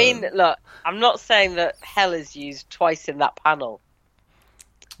 I mean, look, I'm not saying that hell is used twice in that panel,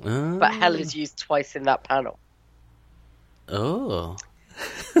 but hell is used twice in that panel. Oh.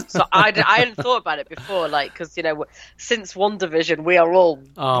 So I hadn't thought about it before, like, because since WandaVision, we are all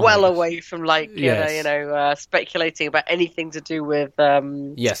well away from speculating about anything to do with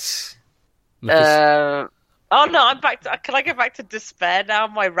yes. Oh no, I'm back to. Can I go back to Despair now?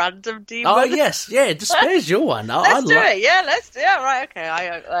 My random demon. Oh yes, yeah, Despair's your one. Let's do it. Yeah, let's do it. Yeah, right.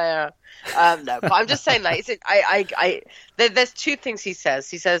 Okay. No, but I'm just saying, like, there's two things he says.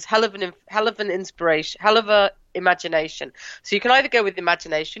 He says hell of an inspiration, hell of a imagination. So you can either go with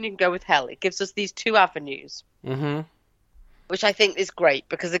imagination, you can go with hell. It gives us these two avenues, which I think is great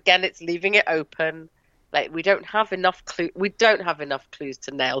because again, it's leaving it open. Like we don't have enough clues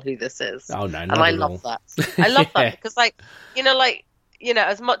to nail who this is. Oh no, and I love that. I love that because,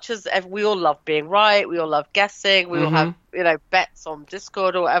 as much as we all love being right, we all love guessing, we all have bets on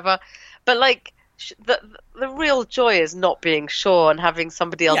Discord or whatever. But like the real joy is not being sure and having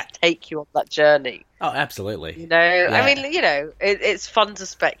somebody else take you on that journey. Oh, absolutely. I mean, it's fun to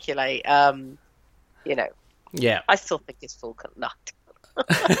speculate. Yeah. I still think it's full nut.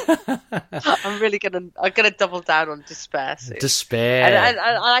 I'm gonna double down on Despair soon. Despair, and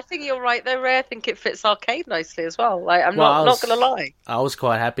I think you're right though, Ray. I think it fits Arcade nicely as well. Like I'm not gonna lie. I was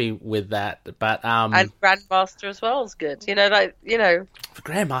quite happy with that, but and Grandmaster as well is good. For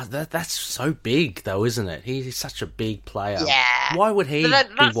Grandmaster, that's so big though, isn't it? He's such a big player. Yeah. Why would he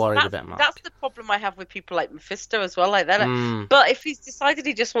be worried about Mark? That's the problem I have with people like Mephisto as well, like that. But if he's decided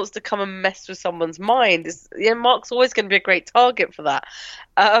he just wants to come and mess with someone's mind, Mark's always going to be a great target for that.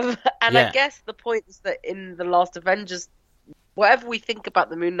 I guess the point is that in the last Avengers, whatever we think about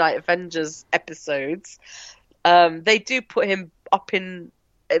the Moon Knight Avengers episodes, they do put him up in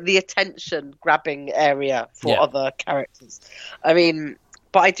the attention grabbing area for other characters. I mean,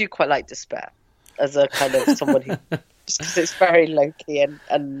 but I do quite like Despair as a kind of someone who just because it's very low-key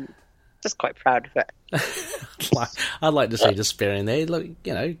and just quite proud of it. I'd like to see Despair in there. Look,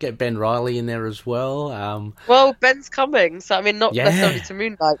 get Ben Reilly in there as well. Well, Ben's coming, so I mean, not necessarily to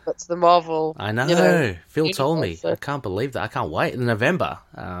Moon Knight, but to the Marvel. I know. Phil told me. So. I can't believe that. I can't wait in November.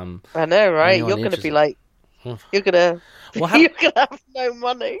 I know, right? You're going to be like, you're gonna have no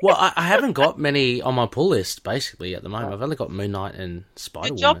money. Well, I haven't got many on my pull list basically at the moment. I've only got Moon Knight and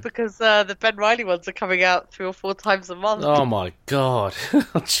Spider-Woman. Good job, because the Ben Reilly ones are coming out 3 or 4 times a month. Oh my god!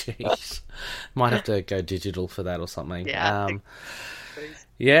 Jeez, might have to go digital for that or something. Yeah.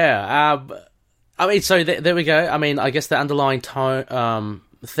 I mean, so there we go. I mean, I guess the underlying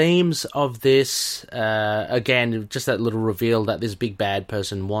themes of this, again, just that little reveal that this big bad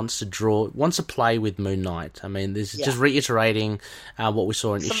person wants to play with Moon Knight. I mean, this is just reiterating what we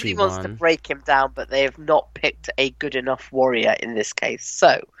saw in issue 1. Somebody wants to break him down, but they have not picked a good enough warrior in this case.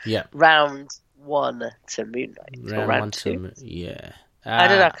 So, round 1 to Moon Knight. Round 2. I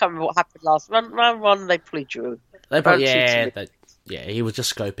don't know, I can't remember what happened last. Round 1, they probably drew. He was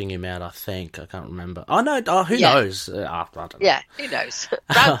just scoping him out, I think. I can't remember. Oh, no, who knows? I don't know. Yeah, who knows?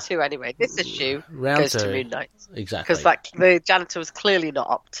 Round 2, anyway. This issue goes to Moon Knight. Exactly. Because the janitor was clearly not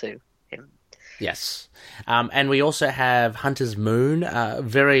up to him. Yes. And we also have Hunter's Moon.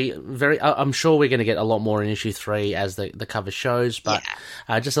 Very, very. I'm sure we're going to get a lot more in issue 3 as the cover shows, but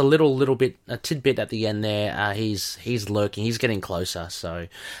just a little bit, a tidbit at the end there. He's lurking. He's getting closer. So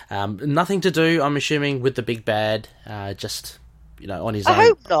nothing to do, I'm assuming, with the big bad. Just on his own. I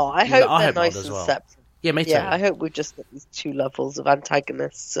hope not. I hope they're hope nice not as and well. separate. Yeah, me too. Yeah, I hope we just get these 2 levels of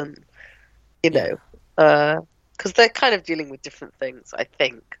antagonists, and because they're kind of dealing with different things. I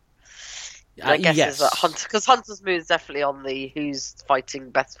think. I guess yes. is that because Hunter's Moon is definitely on the who's fighting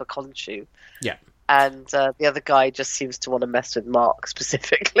best for Khonshu. Yeah. And the other guy just seems to want to mess with Mark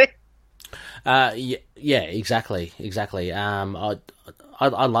specifically. Yeah, exactly. I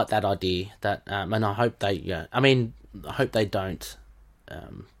like that idea. That and I hope they. I hope they don't.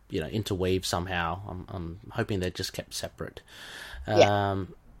 Interweave somehow. I'm hoping they're just kept separate. So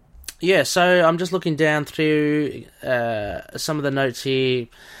I'm just looking down through some of the notes here.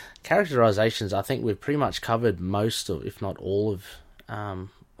 Characterizations, I think we've pretty much covered most of, if not all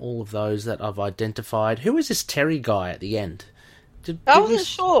of those that I've identified. Who is this Terry guy at the end? I wasn't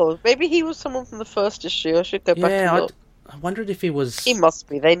sure. Maybe he was someone from the first issue. I should go back and look. I wondered if he was... He must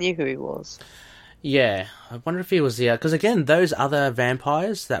be. They knew who he was. Yeah, I wonder if he was the... Because again, those other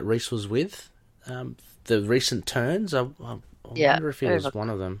vampires that Reese was with, the recent turns, I wonder if he was one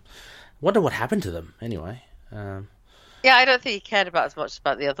of them. Wonder what happened to them, anyway. Yeah, I don't think he cared as much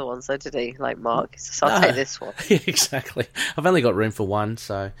about the other ones, though, did he? Like Mark. So I'll take this one. Yeah, exactly. I've only got room for one,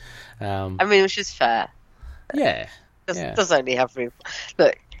 so... which is fair. Yeah. Does only have room.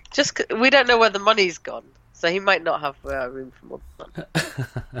 Look, we don't know where the money's gone, so he might not have room for more than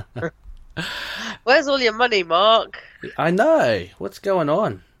one. Where's all your money, Mark? I know. What's going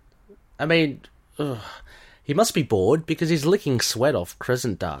on? He must be bored because he's licking sweat off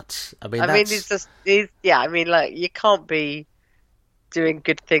crescent darts. You can't be doing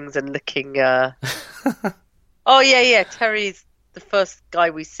good things and licking. Oh yeah. Terry's the first guy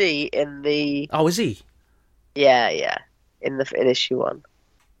we see in the. Oh, is he? Yeah. In issue 1.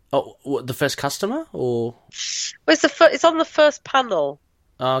 Oh, what, the first customer or? Well, it's on the first panel.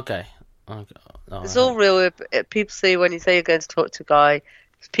 Oh, okay. It's all real. People see when you say you're going to talk to a guy.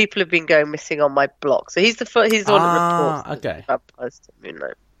 People have been going missing on my block, so he's the one that reports. Okay. Vampires to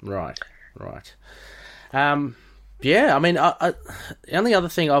Moonlight. Right. Yeah, the only other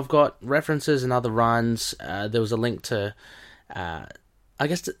thing I've got references and other runs. There was a link to, I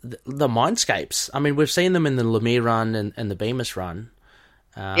guess the Mindscapes. We've seen them in the Lemire run and the Bemis run.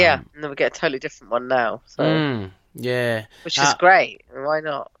 And then we get a totally different one now. So which is great. Why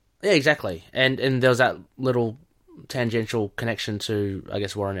not? Yeah, exactly. And there was that little tangential connection to, I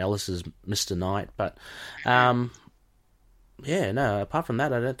guess, Warren Ellis's Mr. Knight, but apart from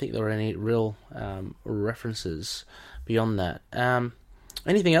that, I don't think there were any real references beyond that.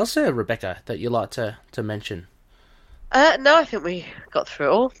 Anything else there, Rebecca, that you'd like to mention? No, I think we got through it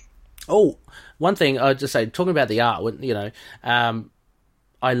all. Oh, one thing I'd just say, talking about the art,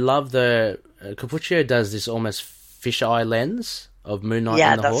 I love the Cappuccio does this almost fisheye lens of Moon Knight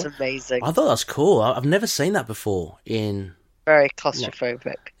and the Horde. Yeah, that's amazing. I thought that was cool. I've never seen that before in... Very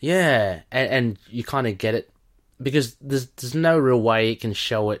claustrophobic. Yeah, and you kind of get it, because there's no real way it can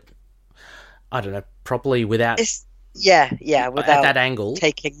show it, I don't know, properly without... without at that angle.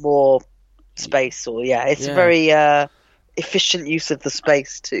 Taking more space, it's a very efficient use of the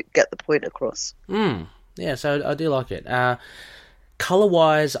space to get the point across. Yeah, so I do like it.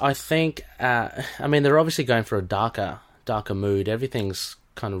 Color-wise, I think, they're obviously going for a darker mood. Everything's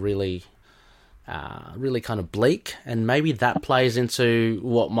kind of really kind of bleak, and maybe that plays into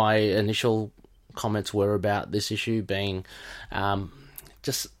what my initial comments were about this issue being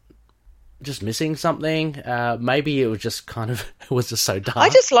just missing something. Maybe it was just kind of it was just so dark. I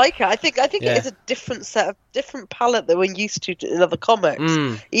just like it. I think it is a different palette that we're used to in other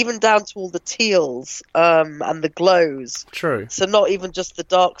comics, even down to all the teals and the glows. True. So not even just the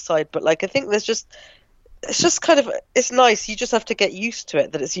dark side, but I think there's just. It's just kind of, it's nice. You just have to get used to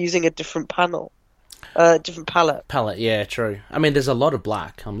it, that it's using a different palette. Palette, yeah, true. There's a lot of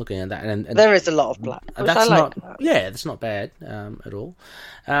black. I'm looking at that. And there is a lot of black, which I like. Yeah, that's not bad at all.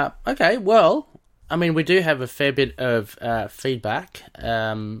 Okay, well, we do have a fair bit of feedback.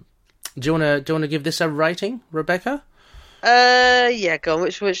 Do you want to give this a rating, Rebecca? Yeah, go on.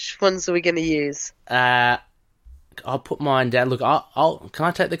 Which ones are we going to use? I'll put mine down. Look, can I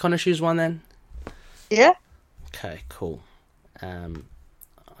take the Khonshu's one then? Yeah. Okay, cool. I'll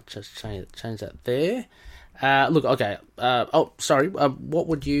just change that there. Look, okay. Sorry. What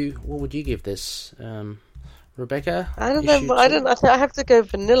would you give this, Rebecca? I don't know. I have to go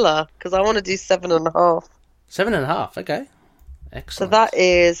vanilla because I want to do 7.5. 7.5. Okay. Excellent. So that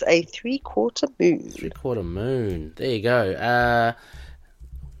is a 3/4 moon. 3/4 moon. There you go.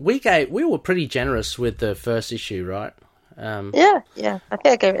 We were pretty generous with the first issue, right? Yeah. I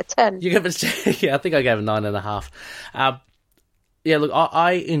think I gave it a 10. You gave it a 10? Yeah, I think I gave it 9.5. Yeah, look,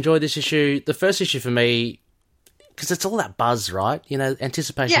 I enjoyed this issue. The first issue for me, because it's all that buzz, right? You know,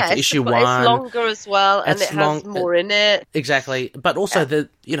 anticipation for issue 1. It's longer as well, and it has more in it. Exactly, but also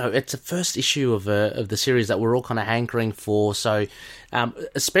it's the first issue of the series that we're all kind of hankering for. So,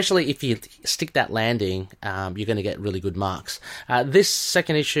 especially if you stick that landing, you're going to get really good marks. This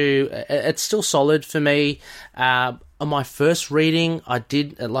second issue, it's still solid for me. On my first reading, I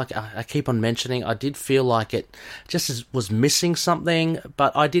did, like I keep on mentioning, I did feel like it just was missing something,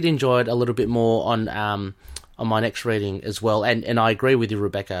 but I did enjoy it a little bit more on my next reading as well. And I agree with you,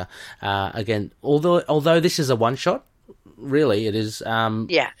 Rebecca. Again, although this is a one-shot, really, it is.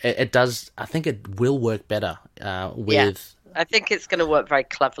 It does. I think it will work better with. Yeah. I think it's going to work very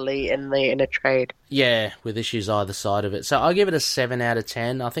cleverly in a trade. Yeah, with issues either side of it. So I'll give it a 7 out of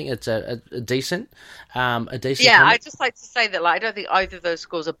 10. I think it's a decent. Yeah, I'd just like to say that I don't think either of those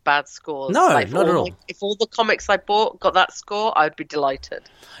scores are bad scores. No, not at all. If all the comics I bought got that score, I'd be delighted.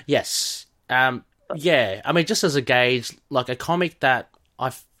 Yes. Yeah, I mean, just as a gauge, like a comic that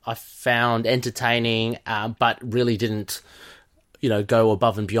I found entertaining, but really didn't, go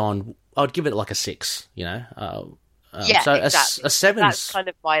above and beyond, I'd give it like a 6, so a exactly. 7's... That's kind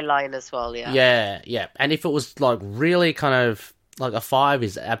of my line as well, yeah. Yeah. And if it was like really kind of like a 5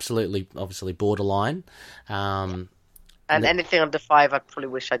 is obviously borderline. And anything under 5, I probably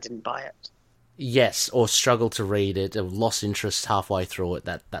wish I didn't buy it. Yes, or struggle to read it, or lost interest halfway through it.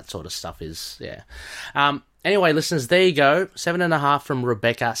 That sort of stuff is, yeah. Anyway, listeners, there you go. 7.5 from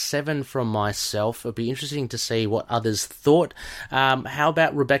Rebecca, 7 from myself. It'll be interesting to see what others thought. How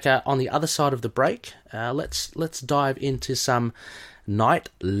about Rebecca on the other side of the break? Let's dive into some Night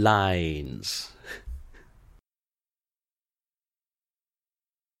Lines.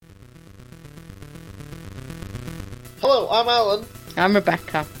 Hello, I'm Alan. I'm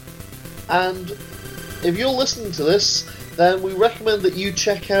Rebecca. And if you're listening to this, then we recommend that you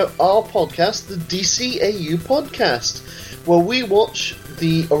check out our podcast, the DCAU Podcast, where we watch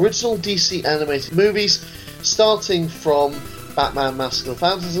the original DC animated movies, starting from Batman Mask of the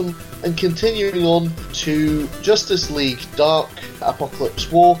Phantasm and continuing on to Justice League Dark, Apocalypse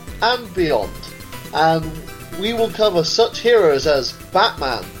War, and beyond. And we will cover such heroes as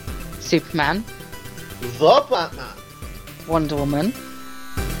Batman, Superman, the Batman, Wonder Woman,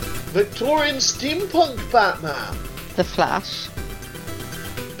 Victorian Steampunk Batman, The Flash,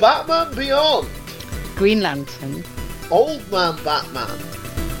 Batman Beyond, Green Lantern, Old Man Batman,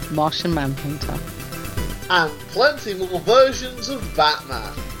 Martian Manhunter, and plenty more versions of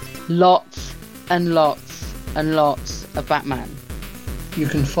Batman. Lots and lots and lots of Batman. You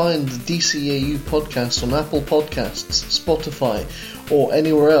can find the DCAU podcast on Apple Podcasts, Spotify, or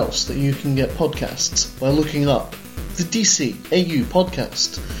anywhere else that you can get podcasts by looking up the DCAU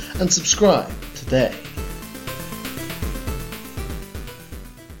podcast and subscribe today.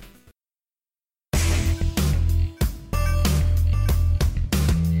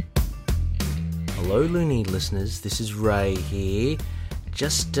 Hello, Looney listeners. This is Ray here.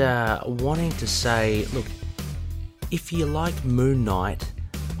 Just wanting to say, look, if you like Moon Knight,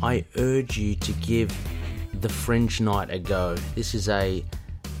 I urge you to give The Fringe Knight a go. This is a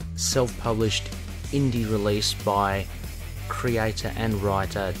self-published indie release by creator and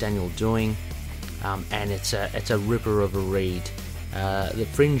writer Daniel Doing, and it's a ripper of a read. The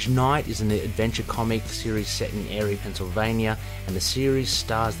Fringe Knight is an adventure comic series set in Erie, Pennsylvania, and the series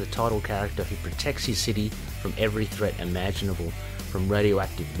stars the title character who protects his city from every threat imaginable, from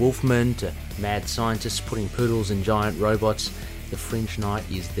radioactive wolfmen to mad scientists putting poodles in giant robots. The Fringe Knight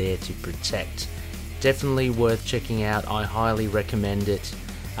is there to protect. Definitely worth checking out. I highly recommend it.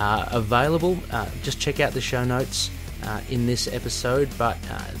 Available, just check out the show notes in this episode, but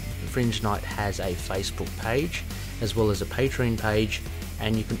Fringe Knight has a Facebook page as well as a Patreon page,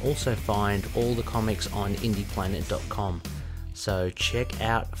 and you can also find all the comics on indieplanet.com. So check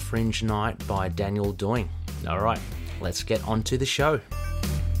out Fringe Knight by Daniel Doing. Alright, let's get on to the show.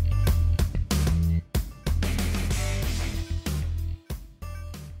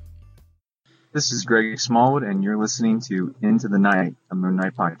 This is Greg Smallwood, and you're listening to Into the Night, a Moon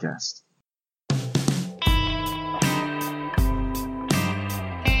Knight podcast.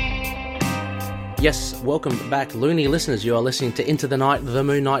 Yes, welcome back, Looney listeners. You are listening to Into the Night, the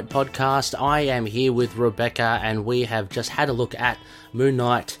Moon Knight podcast. I am here with Rebecca, and we have just had a look at Moon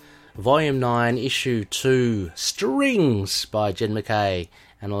Knight Volume 9, Issue 2, Strings by Jed MacKay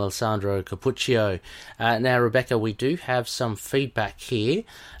and Alessandro Cappuccio. Now, Rebecca, we do have some feedback here.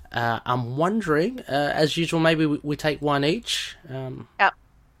 I'm wondering, as usual, maybe we take one each. Yeah.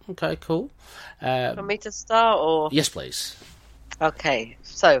 Okay, cool. For me to start, or? Yes, please. Okay,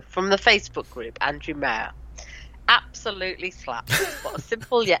 so from the Facebook group, Andrew Mayer. Absolutely slaps. What a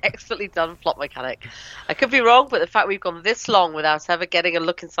simple yet excellently done plot mechanic. I could be wrong, but the fact we've gone this long without ever getting a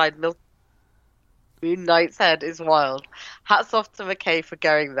look inside Moon Knight's head is wild. Hats off to MacKay for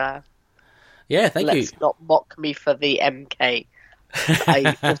going there. Yeah, thank you. Let's not mock me for the MK.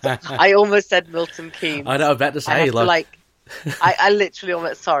 I almost said Milton Keynes. I know, I'm about to say, I literally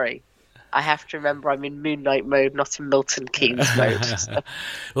almost, sorry. I have to remember I'm in Moon Knight mode, not in Milton Keynes mode. So.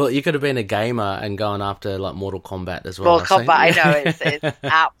 Well, you could have been a gamer and gone after like Mortal Kombat as well. Mortal Kombat, I know, it's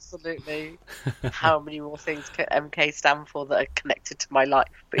absolutely how many more things can MK stand for that are connected to my life.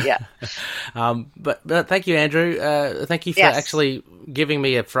 But yeah. But thank you, Andrew. Thank you for actually giving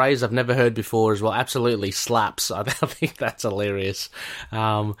me a phrase I've never heard before as well. Absolutely slaps. I think that's hilarious.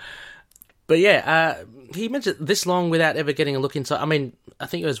 But yeah, he mentioned this long without ever getting a look inside. I mean, I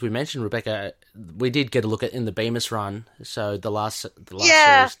think as we mentioned, Rebecca, we did get a look in the Bemis run. So the last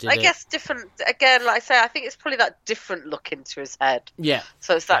series did guess different. Again, like I say, I think it's probably that different look into his head. Yeah.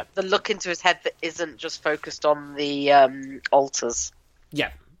 So it's that the look into his head that isn't just focused on the altars.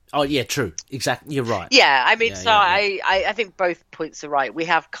 Yeah. Oh, yeah, true. Exactly. You're right. Yeah, I mean, I think both points are right. We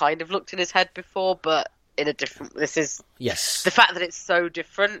have kind of looked in his head before, but in a different. This is the fact that it's so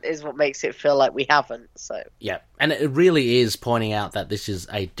different is what makes it feel like we haven't. So yeah, and it really is pointing out that this is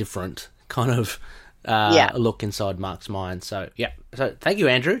a different kind of look inside Mark's mind. So yeah, so thank you,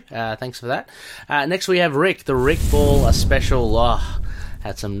 Andrew. Thanks for that. Next we have Rick, the Rick Ball, a special.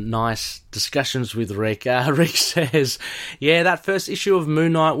 Had some nice discussions with Rick. Rick says, yeah, that first issue of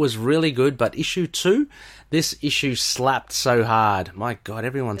Moon Knight was really good, but issue 2, this issue slapped so hard. My God,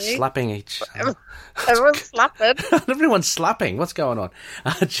 everyone's slapping each other. Everyone's slapping. Everyone's slapping. What's going on?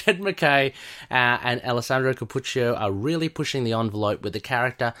 Jed MacKay and Alessandro Cappuccio are really pushing the envelope with the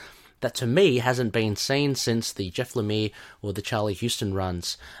character that to me hasn't been seen since the Jeff Lemire or the Charlie Houston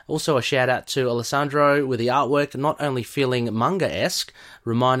runs. Also a shout out to Alessandro with the artwork, not only feeling manga-esque,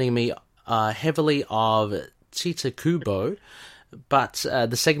 reminding me heavily of Tita Kubo, but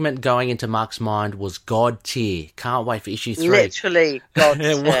the segment going into Mark's mind was God tier. Can't wait for issue 3. Literally God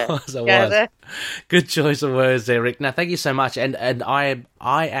tier. It was. Good choice of words there, Rick. Now, thank you so much. And I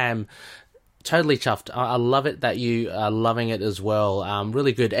am totally chuffed. I love it that you are loving it as well.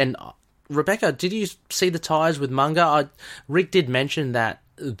 Really good. And Rebecca, did you see the ties with manga? Rick did mention that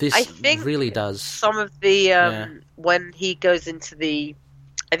this really does. Some of the when he goes into the,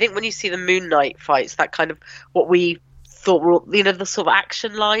 I think when you see the Moon Knight fights, that kind of what we thought were, the sort of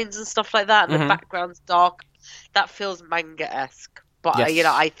action lines and stuff like that, and the background's dark. That feels manga-esque. But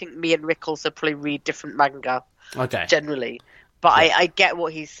I think me and Rick also probably read different manga. Okay. Generally. But I get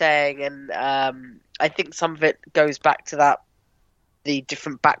what he's saying, and I think some of it goes back to the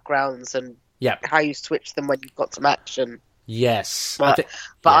different backgrounds and how you switch them when you've got some action. Yes.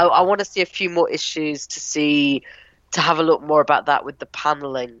 I want to see a few more issues to have a look more about that with the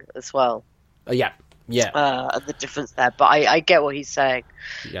paneling as well. Yeah. And the difference there. But I get what he's saying.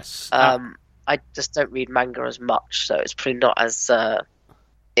 Yes. I just don't read manga as much, so it's probably not as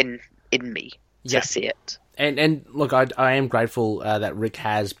in me to see it. And look, I am grateful that Rick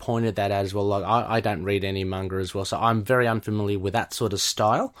has pointed that out as well. Like, I don't read any manga as well, so I'm very unfamiliar with that sort of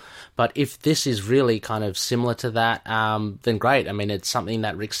style. But if this is really kind of similar to that, then great. I mean, it's something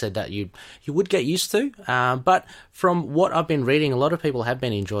that Rick said that you would get used to. But from what I've been reading, a lot of people have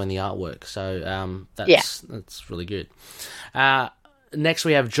been enjoying the artwork, so that's really good. Next,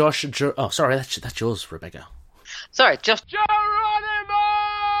 we have Josh. Sorry, that's yours, Rebecca. Sorry, Josh.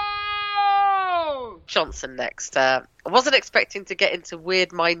 Johnson next. I wasn't expecting to get into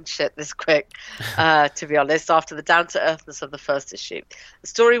weird mind shit this quick, to be honest, after the down-to-earthness of the first issue. The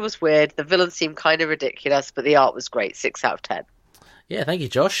story was weird, the villain seemed kind of ridiculous, but the art was great. 6 out of 10. Yeah, thank you,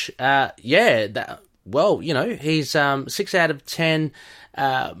 Josh. He's 6 out of 10.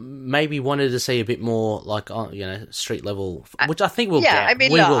 Maybe wanted to see a bit more, like, street level, which I think we'll get. I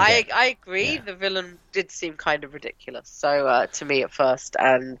mean, I agree. Yeah. The villain did seem kind of ridiculous. So to me at first,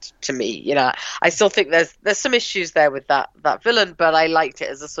 and to me, I still think there's some issues there with that villain, but I liked it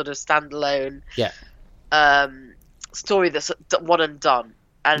as a sort of standalone, story that's one and done.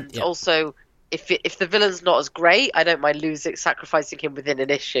 And also, if the villain's not as great, I don't mind sacrificing him within an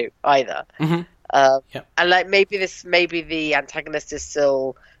issue either. Mm-hmm. And like maybe the antagonist is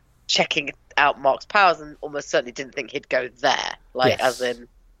still checking out Mark's powers and almost certainly didn't think he'd go there, as in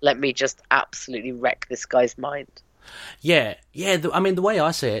let me just absolutely wreck this guy's mind. Yeah. I mean, the way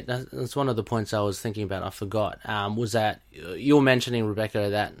I see it, that's one of the points I was thinking about. I forgot. Was that you were mentioning, Rebecca,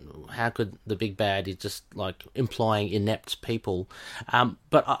 that how could the big bad is just like implying inept people?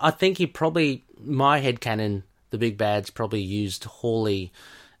 But I think he probably, my headcanon, the big bad's probably used Hawley.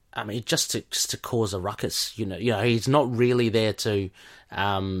 I mean, just to cause a ruckus. You know, he's not really there to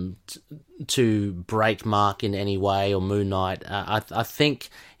break Mark in any way or Moon Knight. I think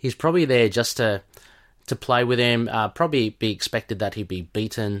he's probably there just to play with him, probably be expected that he'd be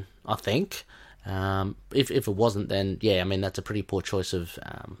beaten, I think. If it wasn't, then yeah, I mean that's a pretty poor choice of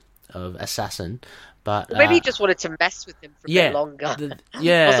assassin. But maybe he just wanted to mess with him for a bit longer.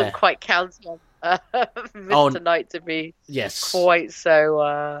 Wasn't quite counting on Mr. Knight to be quite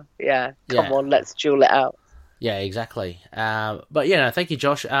so. Come on, let's duel it out. Yeah, exactly. But thank you,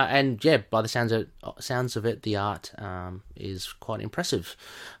 Josh. And yeah, by the sounds of it, the art is quite impressive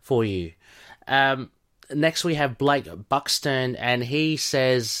for you. Next, we have Blake Buxton, and he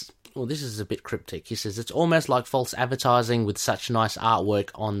says, well, this is a bit cryptic. He says, it's almost like false advertising with such nice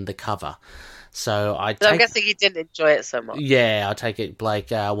artwork on the cover. So I'm guessing you didn't enjoy it so much. Yeah, I take it,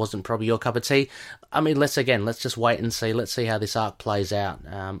 Blake, wasn't probably your cup of tea. I mean, let's just wait and see. Let's see how this arc plays out.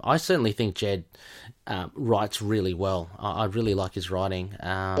 I certainly think Jed writes really well. I really like his writing.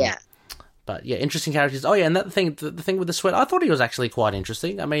 But yeah, interesting characters. Oh yeah, and the thing with the sweat, I thought he was actually quite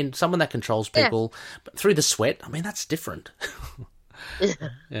interesting. I mean, someone that controls people but through the sweat. I mean, that's different.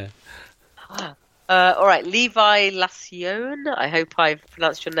 Yeah. All right, Levi Lacione. I hope I've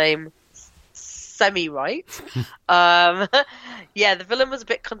pronounced your name semi-right. The villain was a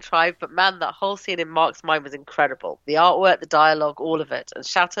bit contrived, but man, that whole scene in Mark's mind was incredible. The artwork, the dialogue, all of it. And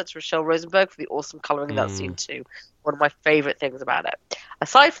shout out to Rochelle Rosenberg for the awesome colouring in that scene too. One of my favourite things about it.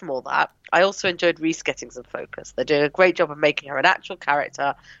 Aside from all that, I also enjoyed Reese getting some focus. They're doing a great job of making her an actual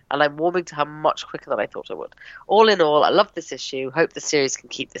character, and I'm warming to her much quicker than I thought I would. All in all, I love this issue. Hope the series can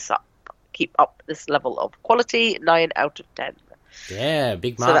keep up this level of quality. 9 out of 10. Yeah,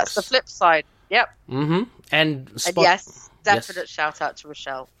 big marks. So that's the flip side. Yep. Mm-hmm. And yes, definite shout out to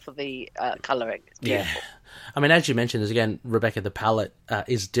Rochelle for the colouring. It's beautiful. Yeah. I mean, as you mentioned, again, Rebecca, the palette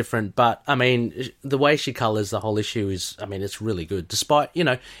is different, but I mean, the way she colours the whole issue is, I mean, it's really good. Despite,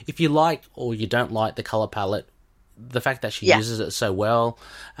 if you like or you don't like the colour palette, the fact that she uses it so well,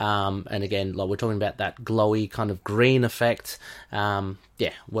 and again, like we're talking about that glowy kind of green effect,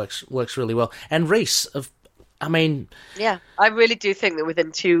 works really well. And Reese, I really do think that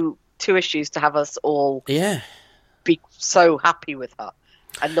within two issues to have us all be so happy with her.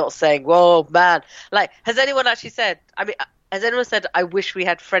 And not saying, whoa, man. Like, has anyone actually said, I wish we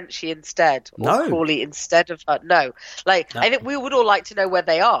had Frenchie instead? Or Crawley instead of her? No. Like, no. I think we would all like to know where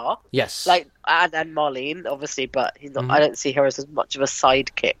they are. Yes. Like, and Marlene, obviously, but he's not, I don't see her as much of a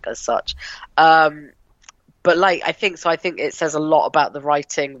sidekick as such. But, like, I think it says a lot about the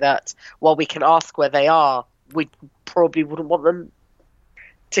writing that while we can ask where they are, we probably wouldn't want them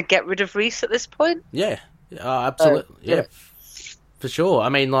to get rid of Reese at this point. Yeah. Absolutely. For sure. I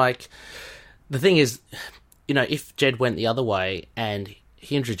mean, like, the thing is, if Jed went the other way and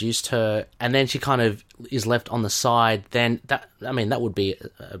he introduced her and then she kind of is left on the side, then that would be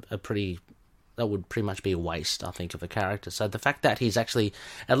that would pretty much be a waste, I think, of a character. So the fact that he's actually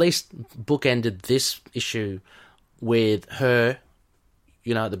at least bookended this issue with her,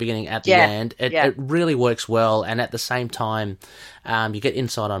 at the beginning, at the end, it really works well. And at the same time, you get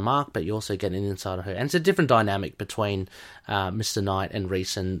insight on Mark, but you also get an insight on her. And it's a different dynamic between Mr. Knight and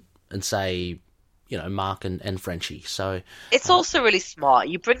Reese and say, Mark and Frenchie. So it's also really smart.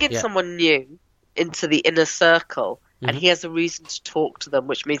 You bring in someone new into the inner circle, and he has a reason to talk to them,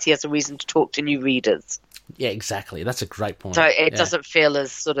 which means he has a reason to talk to new readers. Yeah, exactly. That's a great point. So it doesn't feel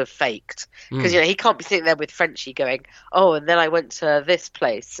as sort of faked. Because, he can't be sitting there with Frenchie going, oh, and then I went to this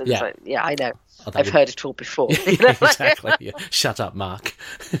place. And so, I know. I've heard it all before. Exactly. Yeah. Shut up, Mark.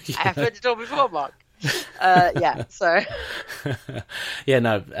 I've heard it all before, Mark. So. Yeah,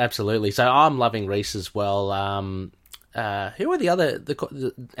 no, absolutely. So I'm loving Reese as well. Who are the other?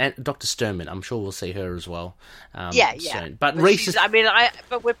 Dr. Sturman. I'm sure we'll see her as well. Soon. But Reese is.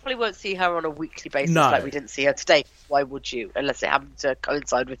 But we probably won't see her on a weekly basis like we didn't see her today. Why would you? Unless it happened to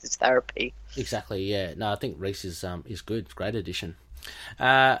coincide with his therapy. Exactly. Yeah. No, I think Reese is good. It's a great addition.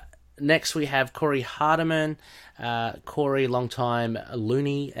 Next we have Corey Hardiman. Corey, long time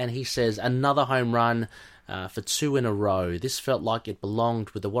loony, and he says another home run. for 2 in a row. This felt like it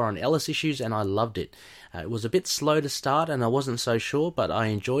belonged with the Warren Ellis issues, and I loved it. It was a bit slow to start, and I wasn't so sure, but I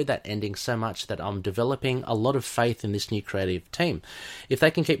enjoyed that ending so much that I'm developing a lot of faith in this new creative team. If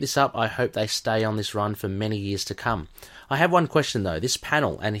they can keep this up, I hope they stay on this run for many years to come. I have one question, though. This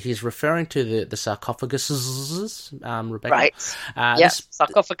panel, and he's referring to the sarcophaguses, Rebecca. Right. Yes,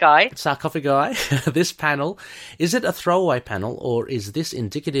 sarcophagi. Sarcophagi. This panel, is it a throwaway panel, or is this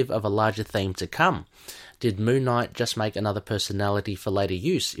indicative of a larger theme to come? Did Moon Knight just make another personality for later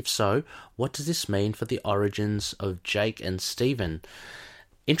use? If so, what does this mean for the origins of Jake and Stephen?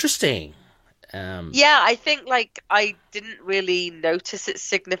 Interesting. Yeah, I think I didn't really notice its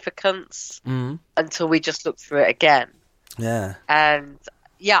significance until we just looked through it again. Yeah. And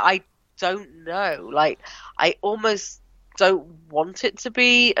yeah, I don't know. I almost don't want it to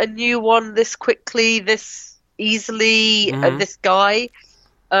be a new one this quickly, this easily, this guy.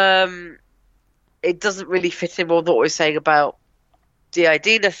 It doesn't really fit in with what we're saying about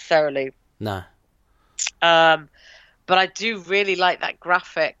DID necessarily. No. But I do really like that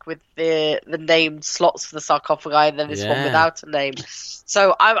graphic with the named slots for the sarcophagi and then this one without a name.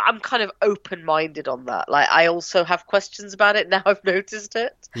 So I'm kind of open-minded on that. I also have questions about it now I've noticed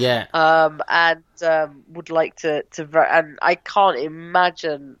it. Yeah. And would like to and I can't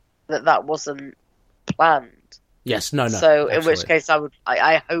imagine that wasn't planned. Yes, no. So absolutely. in which case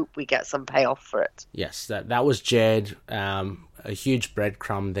I hope we get some payoff for it. Yes, that was Jed. A huge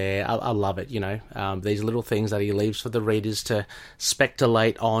breadcrumb there. I love it, these little things that he leaves for the readers to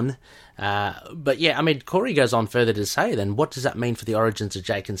speculate on. But yeah, I mean, Corey goes on further to say, then, what does that mean for the origins of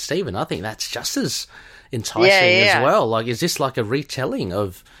Jake and Stephen? I think that's just as enticing as well. Is this like a retelling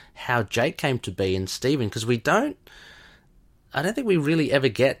of how Jake came to be and Stephen? Because I don't think we really ever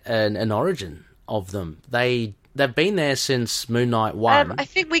get an origin of them. They've been there since Moon Knight 1. I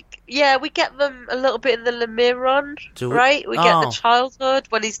think we get them a little bit in the Lemire run, right? We get the childhood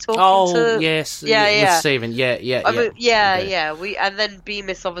when he's talking to... Yes. With Stephen, yeah. And then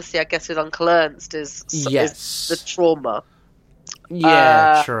Bemis, obviously, I guess, with Uncle Ernst is the trauma.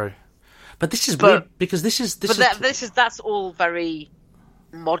 Yeah, true. But this is weird, because that's all very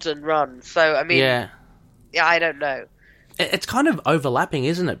modern run. So, I mean... Yeah, I don't know. It's kind of overlapping,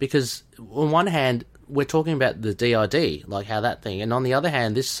 isn't it? Because, on one hand, we're talking about the DID, like how that thing, and on the other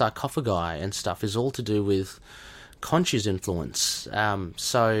hand, this sarcophagi and stuff is all to do with Khonshu's influence.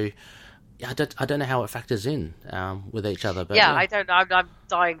 So I don't know how it factors in with each other. But I don't know. I'm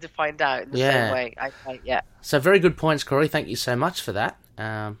dying to find out in the same way. So very good points, Corey. Thank you so much for that.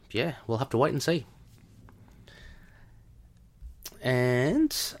 We'll have to wait and see.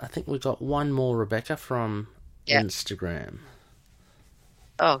 And I think we've got one more, Rebecca, from Instagram.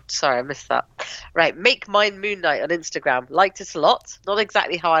 Oh, sorry, I missed that. Right, Make Mine Moon Knight on Instagram. Liked it a lot. Not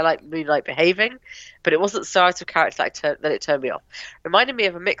exactly how I like Moon Knight behaving, but it wasn't so out of character that it turned me off. Reminded me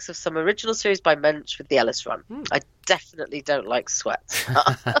of a mix of some original series by Mensch with the Ellis run. I definitely don't like sweat.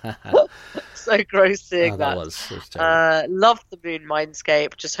 So gross seeing that. Was terrible. Loved the Moon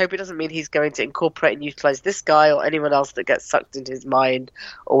Mindscape. Just hope it doesn't mean he's going to incorporate and utilize this guy or anyone else that gets sucked into his mind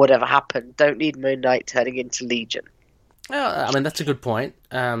or whatever happened. Don't need Moon Knight turning into Legion. Well, I mean, that's a good point.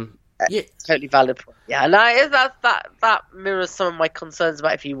 Totally valid point. Yeah, and that mirrors some of my concerns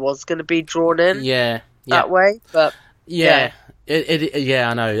about if he was going to be drawn in that way. But I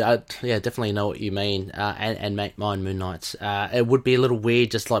know. I definitely know what you mean. And Make Mine Moon Knights. It would be a little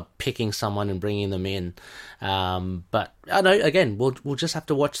weird just like picking someone and bringing them in. But I know, again, we'll just have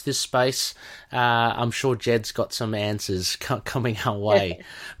to watch this space. I'm sure Jed's got some answers coming our way.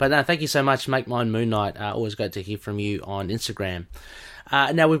 But no, thank you so much, Make Mine Moon Knight. Always great to hear from you on Instagram.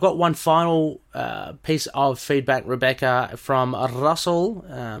 Now, we've got one final piece of feedback, Rebecca, from Russell,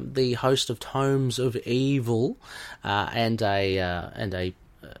 the host of Tomes of Evil, and a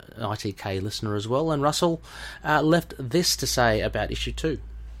ITK listener as well. And Russell left this to say about issue 2.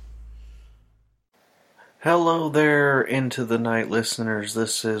 Hello there, Into the Night listeners.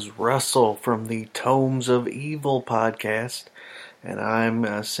 This is Russell from the Tomes of Evil podcast, and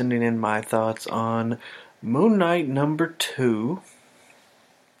I'm sending in my thoughts on Moon Knight number 2.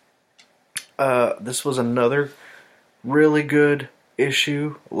 This was another really good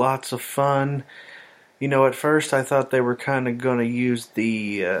issue, lots of fun. At first I thought they were kind of going to use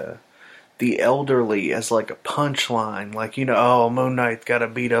the elderly as like a punchline, like, oh, Moon Knight's got to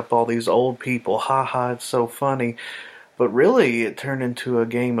beat up all these old people, haha, it's so funny. But really, it turned into a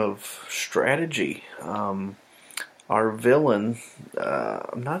game of strategy. Our villain,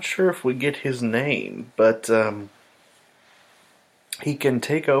 I'm not sure if we get his name, but he can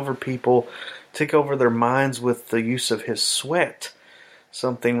take over people, take over their minds with the use of his sweat.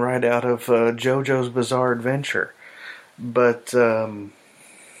 something right out of JoJo's Bizarre Adventure. But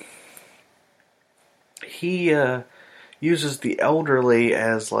he uses the elderly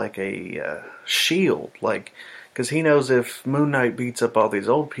as like a shield, like, because he knows if Moon Knight beats up all these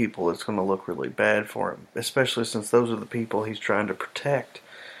old people, it's going to look really bad for him, especially since those are the people he's trying to protect.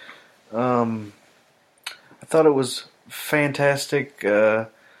 I thought it was fantastic,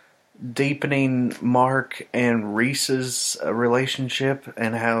 deepening Mark and Reese's relationship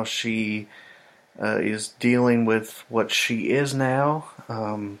and how she is dealing with what she is now.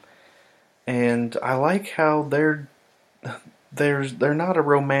 And I like how they're not a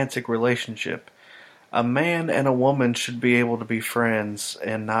romantic relationship. A man and a woman should be able to be friends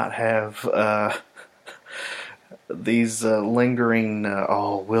and not have these lingering,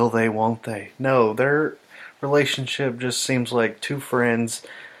 will they, won't they? No, their relationship just seems like two friends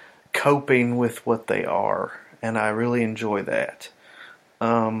coping with what they are, and I really enjoy that.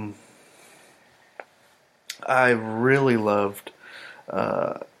 I really loved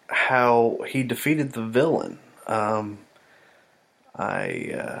how he defeated the villain.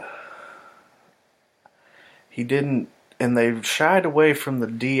 He didn't, and they shied away from the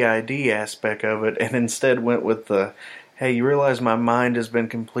DID aspect of it, and instead went with the, hey, you realize my mind has been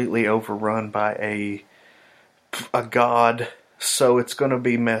completely overrun by a god, so it's going to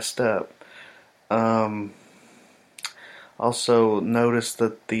be messed up. Also notice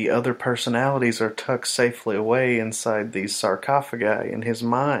that the other personalities are tucked safely away inside these sarcophagi in his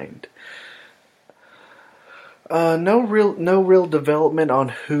mind. No real development on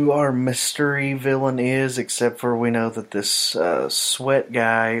who our mystery villain is, except for we know that this sweat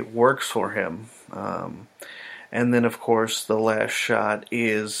guy works for him. And then, of course, the last shot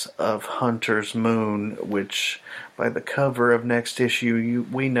is of Hunter's Moon, which, by the cover of next issue,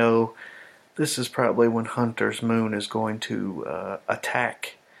 we know this is probably when Hunter's Moon is going to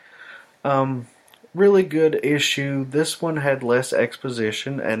attack. Really good issue. This one had less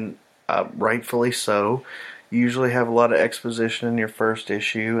exposition, and rightfully so. You usually have a lot of exposition in your first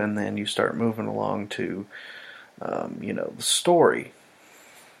issue, and then you start moving along to, the story.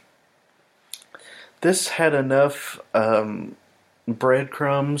 This had enough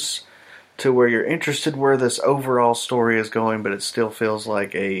breadcrumbs to where you're interested where this overall story is going, but it still feels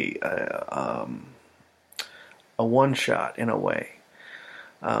like a one-shot in a way.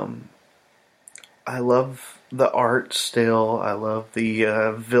 I love the art still. I love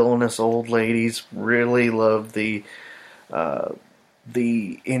the villainous old ladies. Really love the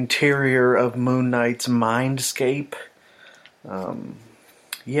interior of Moon Knight's mindscape.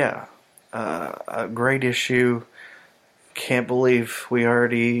 A great issue. Can't believe we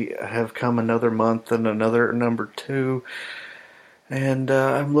already have come another month and another number 2. And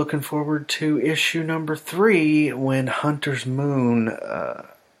I'm looking forward to issue number 3 when Hunter's Moon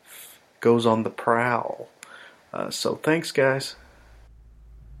goes on the prowl. So thanks, guys.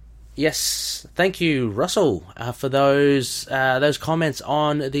 Yes, thank you, Russell, for those comments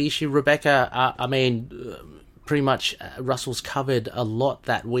on the issue. Rebecca, pretty much Russell's covered a lot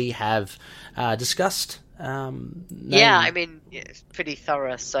that we have discussed. It's pretty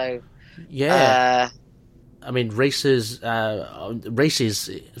thorough. So Reese is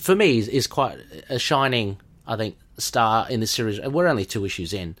for me is quite a shining, I think, star in this series. We're only 2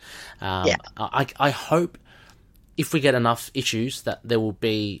 issues in. I hope if we get enough issues that there will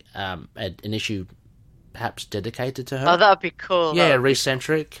be an issue perhaps dedicated to her. Oh, that would be cool. Yeah,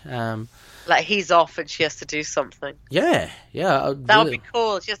 Reese-centric. Like he's off and she has to do something. Yeah. That would be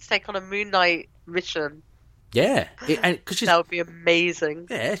cool. She has to take on a Moon Knight mission. Yeah, that would be amazing.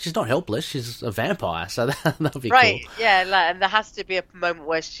 Yeah, she's not helpless. She's a vampire, so that would be right. Cool. Yeah, and there has to be a moment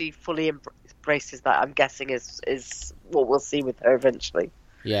where she fully embraces that. I'm guessing is what we'll see with her eventually.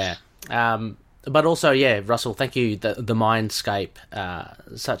 Yeah, but also, Russell, thank you. The Mindscape,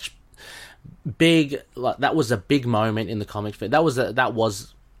 such big. Like that was a big moment in the comics. But that was I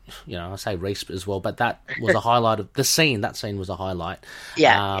say Reese as well, but that was a highlight of the scene. That scene was a highlight.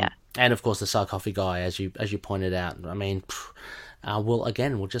 Yeah. And of course the sarcophagi, as you pointed out. We'll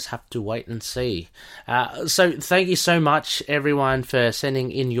just have to wait and see. So thank you so much, everyone, for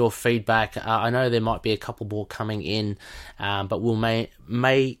sending in your feedback. I know there might be a couple more coming in, but we'll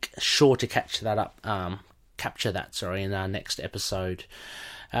make sure to capture that in our next episode.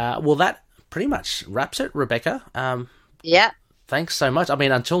 That pretty much wraps it, Rebecca. Yeah. Thanks so much.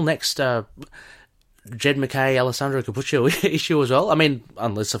 Until next Jed MacKay, Alessandro Cappuccio issue as well. I mean,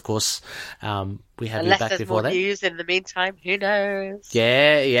 unless, of course, we have you back there's before more that. news in the meantime, who knows?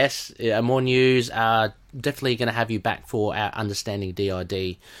 Yes. More news. Definitely going to have you back for our Understanding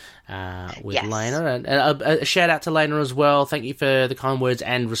DID with Lena. And a shout out to Lena as well. Thank you for the kind words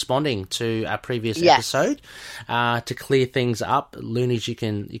and responding to our previous episode. To clear things up, Loonies, you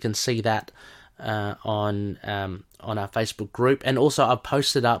can see that on our Facebook group. And also I've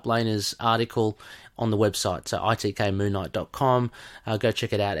posted up Lena's article on the website, so itkmoonnight.com. Go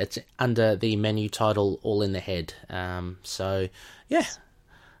check it out. It's under the menu title All in the Head. Good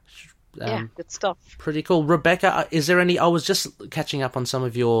stuff. Pretty cool. Rebecca, is there any... I was just catching up on some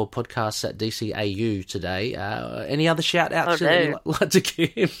of your podcasts at DCAU today. Any other shout-outs that you'd like to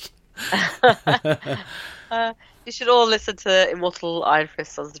give? You should all listen to Immortal Iron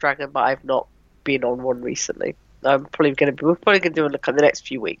Fist Sons of the Dragon, but I've not been on one recently. We're probably going to do it in the next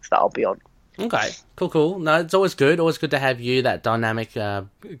few weeks that I'll be on. Okay, cool. No, it's always good to have you, that dynamic Connor,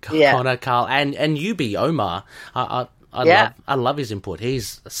 Carl, and Yubi, Omar. I love his input.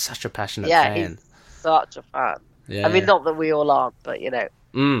 He's such a passionate fan. He's such a fan. Yeah. I mean, not that we all aren't, but,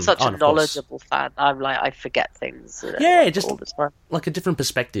 such a knowledgeable fan. I'm like, I forget things. Just all the time. Like a different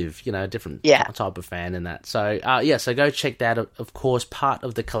perspective, different type of fan in that. So, so go check that out. Of course, part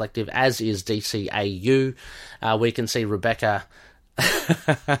of the collective, as is DCAU. We can see Rebecca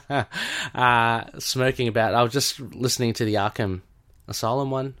smirking about. I was just listening to the Arkham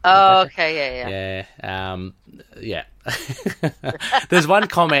Asylum one. Oh, okay, yeah. There's one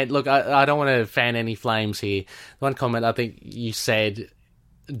comment. Look, I don't want to fan any flames here. One comment I think you said,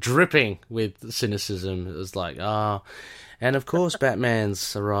 dripping with cynicism. It was like, and of course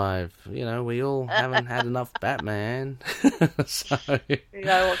Batman's arrived. We all haven't had enough Batman. So, what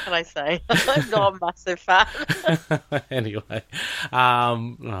can I say? I'm not a massive fan. Anyway,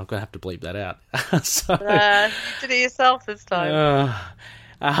 I'm going to have to bleep that out. You did it yourself this time.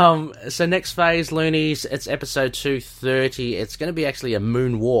 So next phase, Loonies, it's episode 230. It's going to be actually a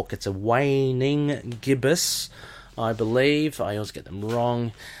moonwalk. It's a waning gibbous, I believe. I always get them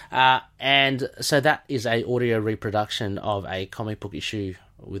wrong. And so that is a audio reproduction of a comic book issue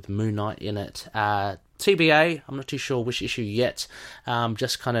with Moon Knight in it. TBA, I'm not too sure which issue yet.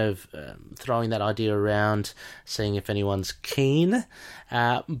 Just kind of throwing that idea around, seeing if anyone's keen.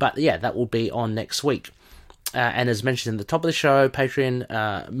 But yeah, that will be on next week. And as mentioned at the top of the show,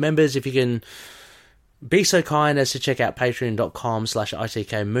 Patreon members, if you can be so kind as to check out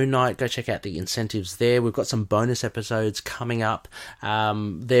patreon.com/ITKMoonKnight. Go check out the incentives there. We've got some bonus episodes coming up.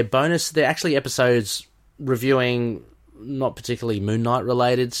 They're actually episodes reviewing not particularly Moon Knight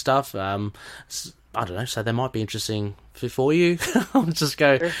related stuff. I don't know, so they might be interesting for you. Just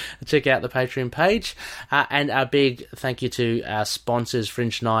go check out the Patreon page. And a big thank you to our sponsors,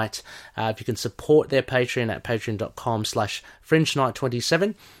 Fringe Knight. If you can support their Patreon at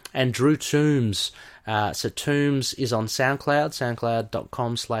patreon.com/FringeKnight27. And Drew Toombs. So Toombs is on SoundCloud,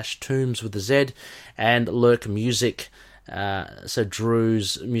 soundcloud.com/Toombs with a Z. And Lurk Music. So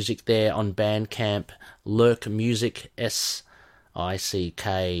Drew's music there on Bandcamp. Lurk Music,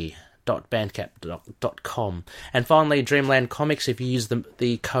 SICK.bandcamp.com. And finally, Dreamland Comics. If you use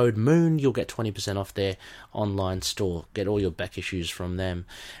the code MOON, you'll get 20% off their online store. Get all your back issues from them.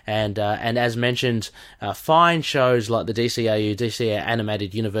 And as mentioned, fine shows like the DC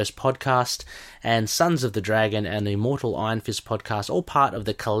Animated Universe podcast and Sons of the Dragon and the Immortal Iron Fist podcast, all part of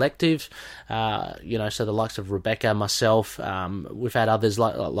the collective. So the likes of Rebecca, myself, we've had others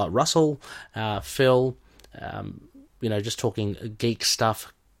like Russell, Phil, just talking geek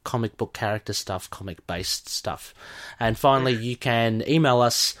stuff, comic book character stuff, comic-based stuff. And finally, you can email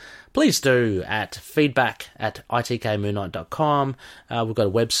us, please do, at feedback@itkmoonnight.com. We've got a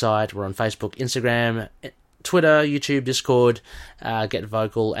website, we're on Facebook, Instagram, Twitter, YouTube, Discord, Get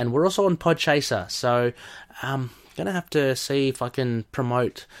Vocal, and we're also on Podchaser. So I'm going to have to see if I can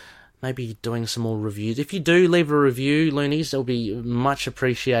promote maybe doing some more reviews. If you do leave a review, Loonies, it'll be much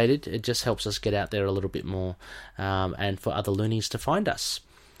appreciated. It just helps us get out there a little bit more, and for other Loonies to find us.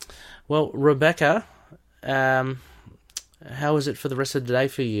 Well, Rebecca, how is it for the rest of the day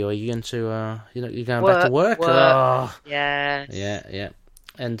for you? Are you going to, you're going back to work? Oh. Yes. Yeah.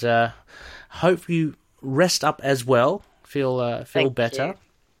 And hope you rest up as well. Feel better.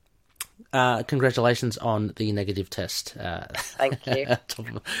 You. Congratulations on the negative test. Thank you.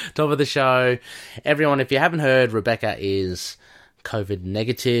 top of the show. Everyone, if you haven't heard, Rebecca is COVID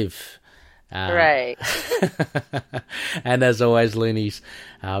negative. Right. And as always, Loonies,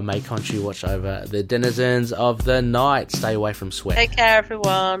 may Khonshu watch over the denizens of the night. Stay away from sweat. Take care,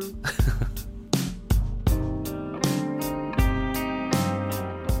 everyone.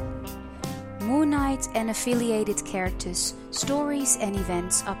 Moon Knight and affiliated characters, stories and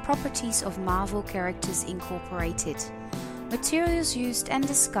events are properties of Marvel Characters Incorporated. Materials used and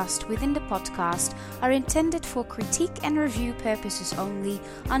discussed within the podcast are intended for critique and review purposes only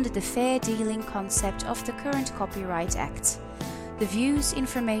under the fair dealing concept of the current Copyright Act. The views,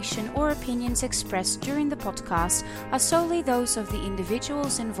 information, or opinions expressed during the podcast are solely those of the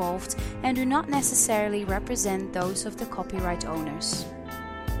individuals involved and do not necessarily represent those of the copyright owners.